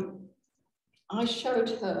I showed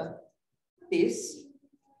her this,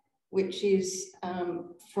 which is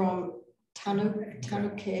from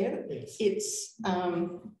Tanu Care. Yes.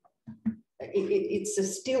 It's a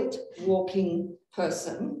stilt walking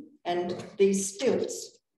person, and these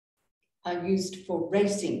stilts are used for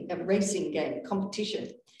racing, a racing game, competition.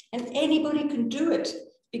 And anybody can do it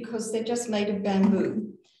because they're just made of bamboo.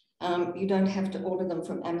 You don't have to order them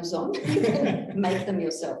from Amazon, you can make them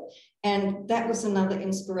yourself. And that was another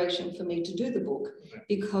inspiration for me to do the book,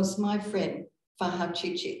 because my friend Fahad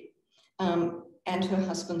Chichi and her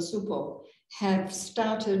husband Supo have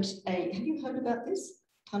started have you heard about this?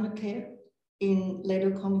 Tanukare in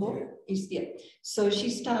Ledo Combo? Yeah. So she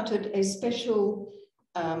started a special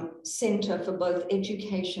center for both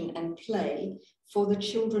education and play for the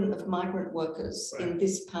children of migrant workers in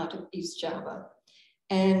this part of East Java.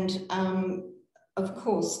 And of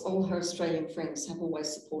course, all her Australian friends have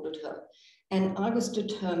always supported her. And I was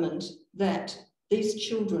determined that these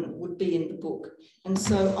children would be in the book. And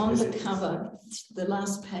so on the cover, the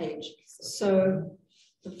last page, so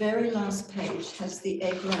the very last page has the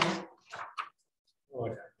egg round.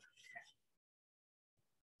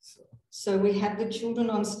 So we have the children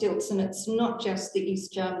on stilts, and it's not just the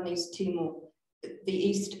East Javanese Timor, the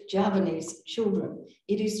East Javanese children.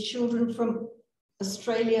 It is children from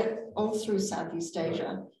Australia all through Southeast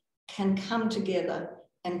Asia can come together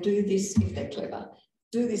and do this, if they're clever,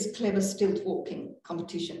 do this clever stilt walking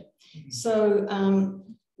competition. So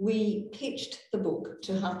we pitched the book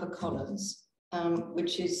to HarperCollins,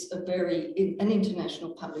 which is an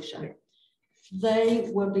international publisher. They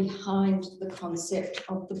were behind the concept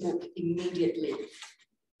of the book immediately.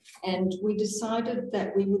 And we decided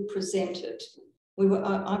that we would present it.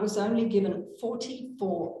 I was only given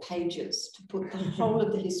 44 pages to put the whole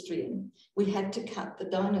of the history in. We had to cut the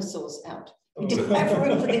dinosaurs out. We didn't have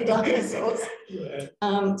room for the dinosaurs.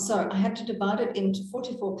 So I had to divide it into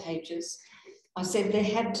 44 pages. I said there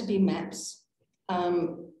had to be maps.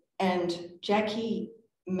 And Jackie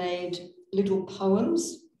made little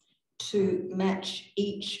poems to match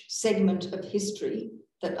each segment of history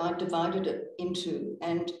that I divided it into.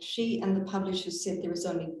 And she and the publishers said there is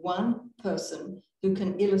only one person who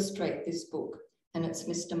can illustrate this book, and it's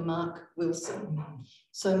Mr. Mark Wilson.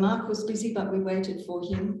 So Mark was busy, but we waited for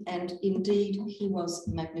him, and indeed he was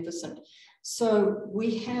magnificent. So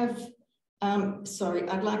we have,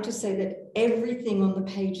 I'd like to say that everything on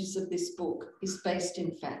the pages of this book is based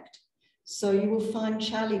in fact. So you will find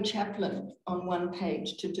Charlie Chaplin on one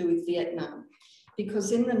page to do with Vietnam,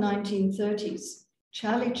 because in the 1930s,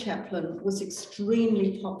 Charlie Chaplin was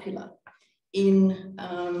extremely popular in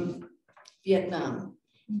Vietnam,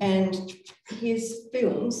 and his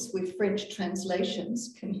films with French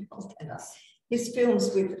translations, can you hold that up? His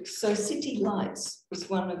films with, so City Lights was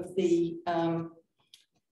one of the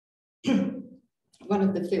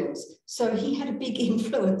films. So he had a big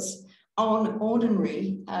influence on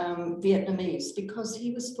ordinary Vietnamese, because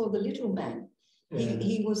he was for the little man.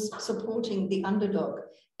 He was supporting the underdog.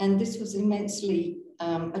 And this was immensely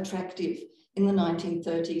attractive in the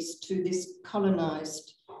 1930s to this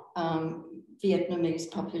colonized Vietnamese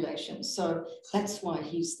population. So that's why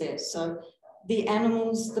he's there. So the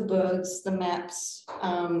animals, the birds, the maps,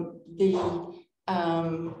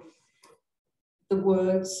 the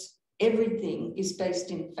words, everything is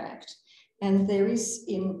based in fact. And there is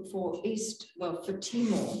for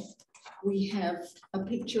Timor, we have a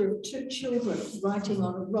picture of two children writing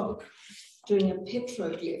on a rock, doing a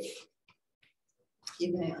petroglyph.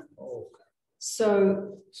 Here they are. Oh,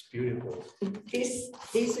 so it's beautiful.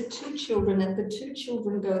 These are two children, and the two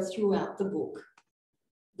children go throughout the book.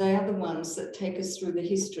 They are the ones that take us through the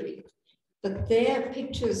history. But their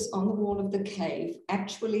pictures on the wall of the cave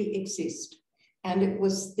actually exist. And it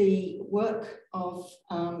was the work of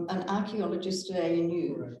an archaeologist at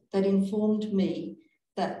ANU that informed me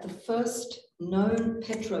that the first known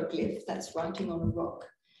petroglyph, that's writing on a rock,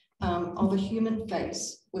 of a human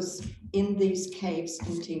face was in these caves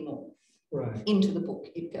in Timor. Right. Into the book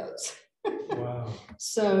it goes. Wow.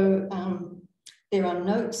 So there are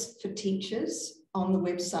notes for teachers on the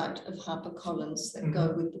website of HarperCollins that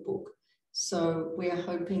go with the book. So we are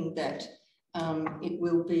hoping that it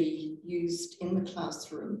will be used in the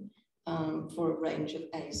classroom for a range of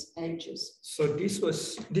ages. So this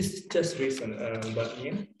is just recent, but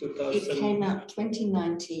in 2000. It came out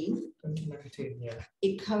 2019. 2019, yeah.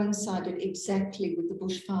 It coincided exactly with the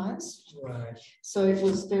bushfires. Right. So it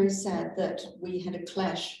was very sad that we had a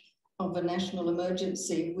clash of a national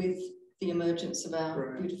emergency with the emergence of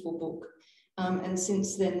our beautiful book. And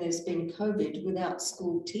since then, there's been COVID without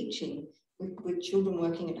school teaching, with children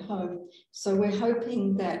working at home. So we're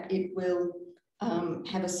hoping that it will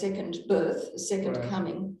have a second birth, a second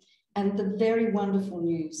coming. And the very wonderful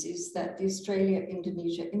news is that the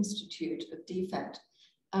Australia-Indonesia Institute of DFAT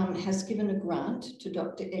has given a grant to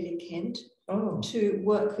Dr. Ellie Kent to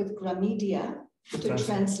work with Gramedia to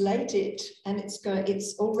translate it. And it's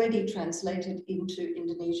already translated into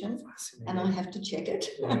Indonesian, and I have to check it.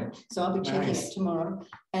 Yeah. So I'll be checking it tomorrow.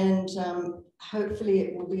 And hopefully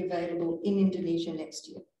it will be available in Indonesia next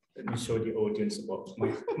year. Let me show the audience about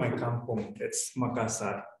my kampung. That's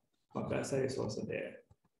Makassar. Makassar is also there.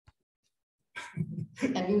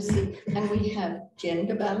 And you see, and we have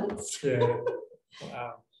gender balance. Yeah.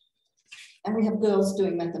 Wow. And we have girls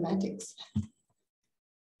doing mathematics.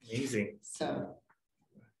 Amazing. So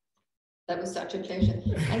that was such a pleasure.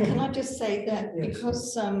 And can I just say that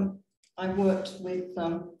because I worked with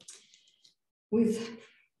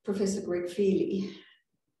Professor Greg Feely.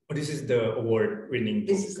 Oh, this is the award-winning book.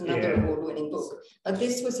 This is another award-winning book. But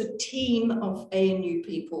this was a team of ANU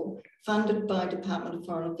people funded by Department of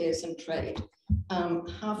Foreign Affairs and Trade,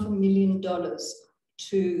 $500,000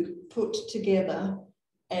 to put together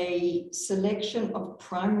a selection of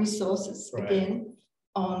primary sources, again,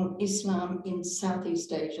 on Islam in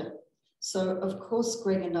Southeast Asia. So, of course,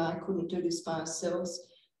 Greg and I couldn't do this by ourselves.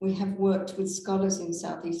 We have worked with scholars in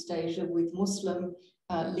Southeast Asia, with Muslim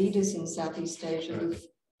leaders in Southeast Asia,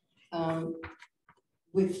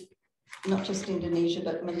 with not just Indonesia,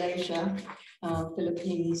 but Malaysia,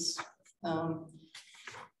 Philippines,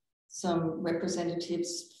 some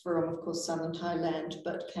representatives from, of course, southern Thailand,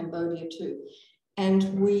 but Cambodia too.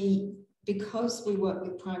 And because we work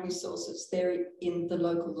with primary sources, they're in the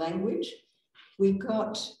local language, we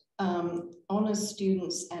got honors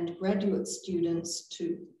students and graduate students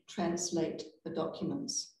to translate the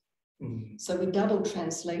documents. So we double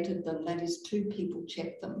translated them, that is, two people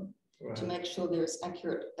checked them to make sure they're as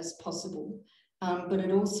accurate as possible. But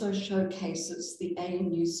it also showcases the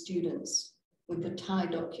ANU students with the Thai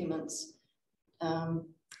documents.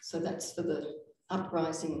 So that's for the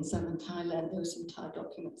uprising in southern Thailand, there are some Thai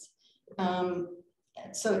documents.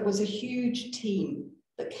 So it was a huge team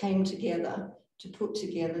that came together to put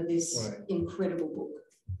together this incredible book.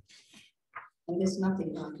 And there's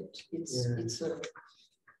nothing like it. It's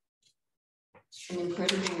an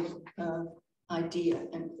incredible idea,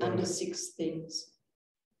 and under 6 things.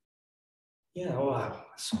 Yeah, wow,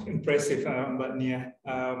 it's impressive, Mbak Nia.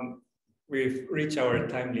 We've reached our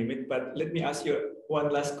time limit, but let me ask you one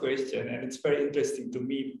last question, and it's very interesting to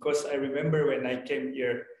me because I remember when I came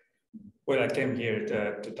here, I came here in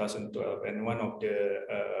 2012, and one of the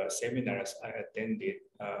seminars I attended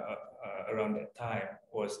around that time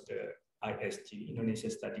was the ISG, Indonesia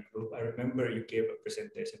Study Group. I remember you gave a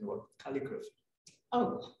presentation about calligraphy.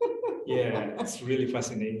 Oh. Yeah, it's really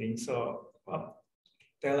fascinating. So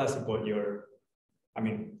tell us about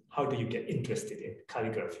how do you get interested in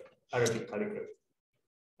calligraphy, Arabic calligraphy?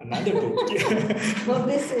 Another book. Well,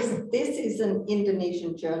 this is an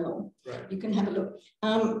Indonesian journal. Right. You can have a look.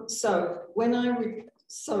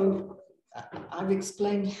 I've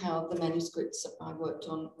explained how the manuscripts I worked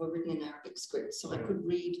on were written in Arabic script, so I could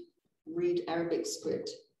read Arabic script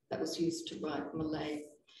that was used to write Malay.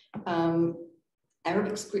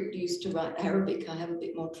 Arabic script used to write Arabic, I have a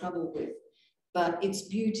bit more trouble with, but its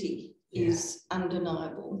beauty is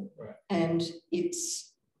undeniable, and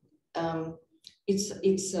it's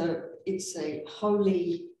a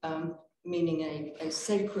holy, meaning a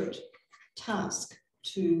sacred task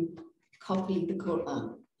to copy the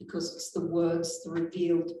Quran, because it's the words, the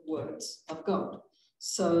revealed words of God.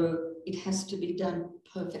 So it has to be done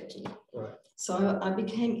perfectly. Right. So I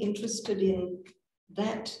became interested in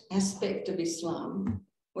that aspect of Islam,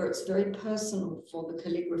 where it's very personal for the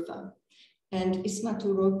calligrapher. And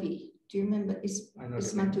Ismatul Robi, do you remember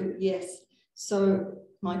Ismatul? Yes. So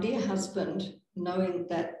my dear husband, knowing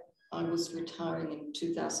that I was retiring in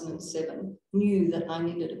 2007, knew that I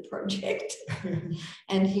needed a project.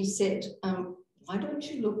 And he said, why don't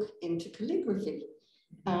you look into calligraphy?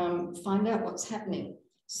 Find out what's happening.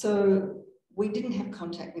 So we didn't have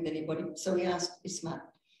contact with anybody. So we asked Ismat,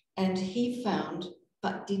 and he found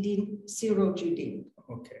Didin Sirojudin,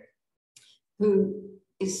 who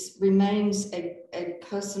remains a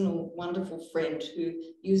personal, wonderful friend who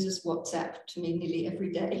uses WhatsApp to me nearly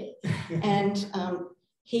every day. And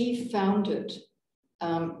he founded,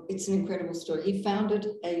 it's an incredible story, he founded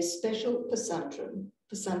a special pesantren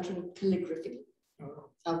calligraphy,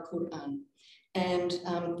 Al-Quran. And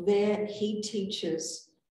there he teaches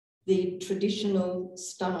the traditional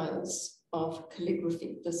styles of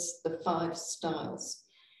calligraphy, the 5 styles.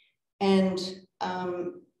 And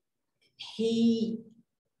he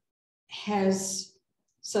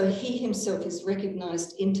himself is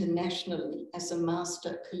recognized internationally as a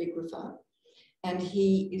master calligrapher, and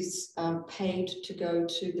he is paid to go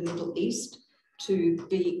to the Middle East to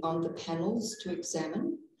be on the panels to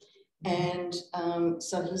examine. And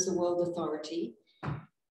so he's a world authority.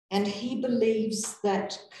 And he believes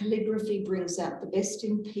that calligraphy brings out the best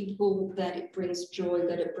in people, that it brings joy,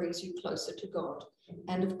 that it brings you closer to God.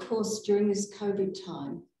 And of course, during this COVID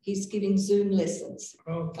time, he's giving Zoom lessons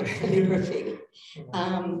of calligraphy.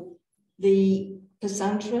 The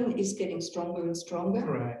pesantren is getting stronger and stronger.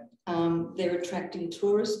 Right. They're attracting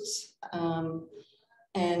tourists.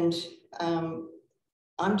 And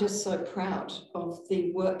I'm just so proud of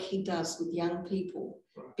the work he does with young people,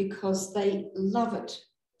 because they love it.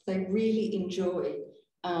 They really enjoy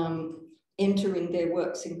entering their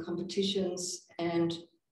works in competitions and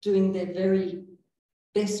doing their very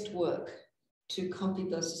best work to copy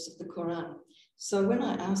verses of the Quran. So when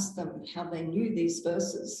I asked them how they knew these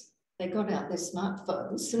verses, they got out their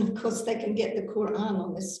smartphones, and of course they can get the Quran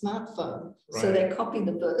on their smartphone. Right. So they copy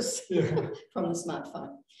the verse from the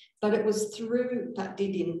smartphone. But it was through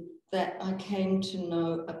Didin that I came to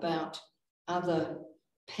know about other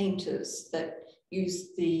painters that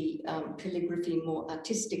use the calligraphy more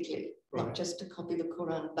artistically, not just to copy the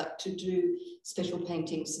Quran, but to do special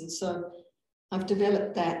paintings. And so I've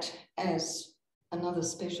developed that as another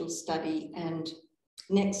special study. And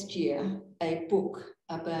next year, a book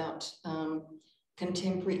about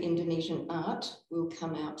contemporary Indonesian art will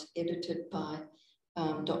come out, edited by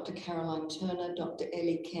Dr. Caroline Turner, Dr.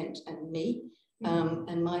 Ellie Kent, and me.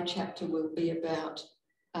 And my chapter will be about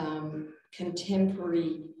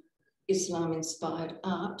contemporary Islam-inspired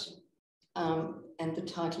art. And the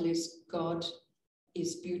title is God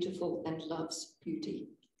is Beautiful and Loves Beauty.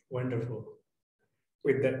 Wonderful.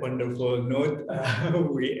 With that wonderful note,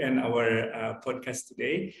 we end our podcast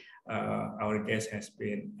today. Our guest has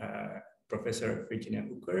been Professor Virginia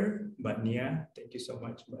Hooker. Mbak Nia, thank you so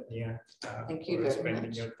much, Mbak Nia, thank you for very spending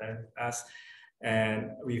much. your time with us.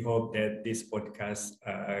 And we hope that this podcast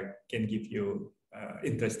can give you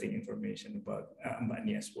interesting information about Mbak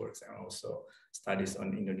Nia's works and also studies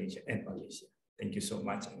on Indonesia and Malaysia. Thank you so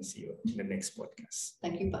much, and see you in the next podcast.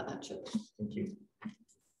 Thank you, Pak Acho. Thank you.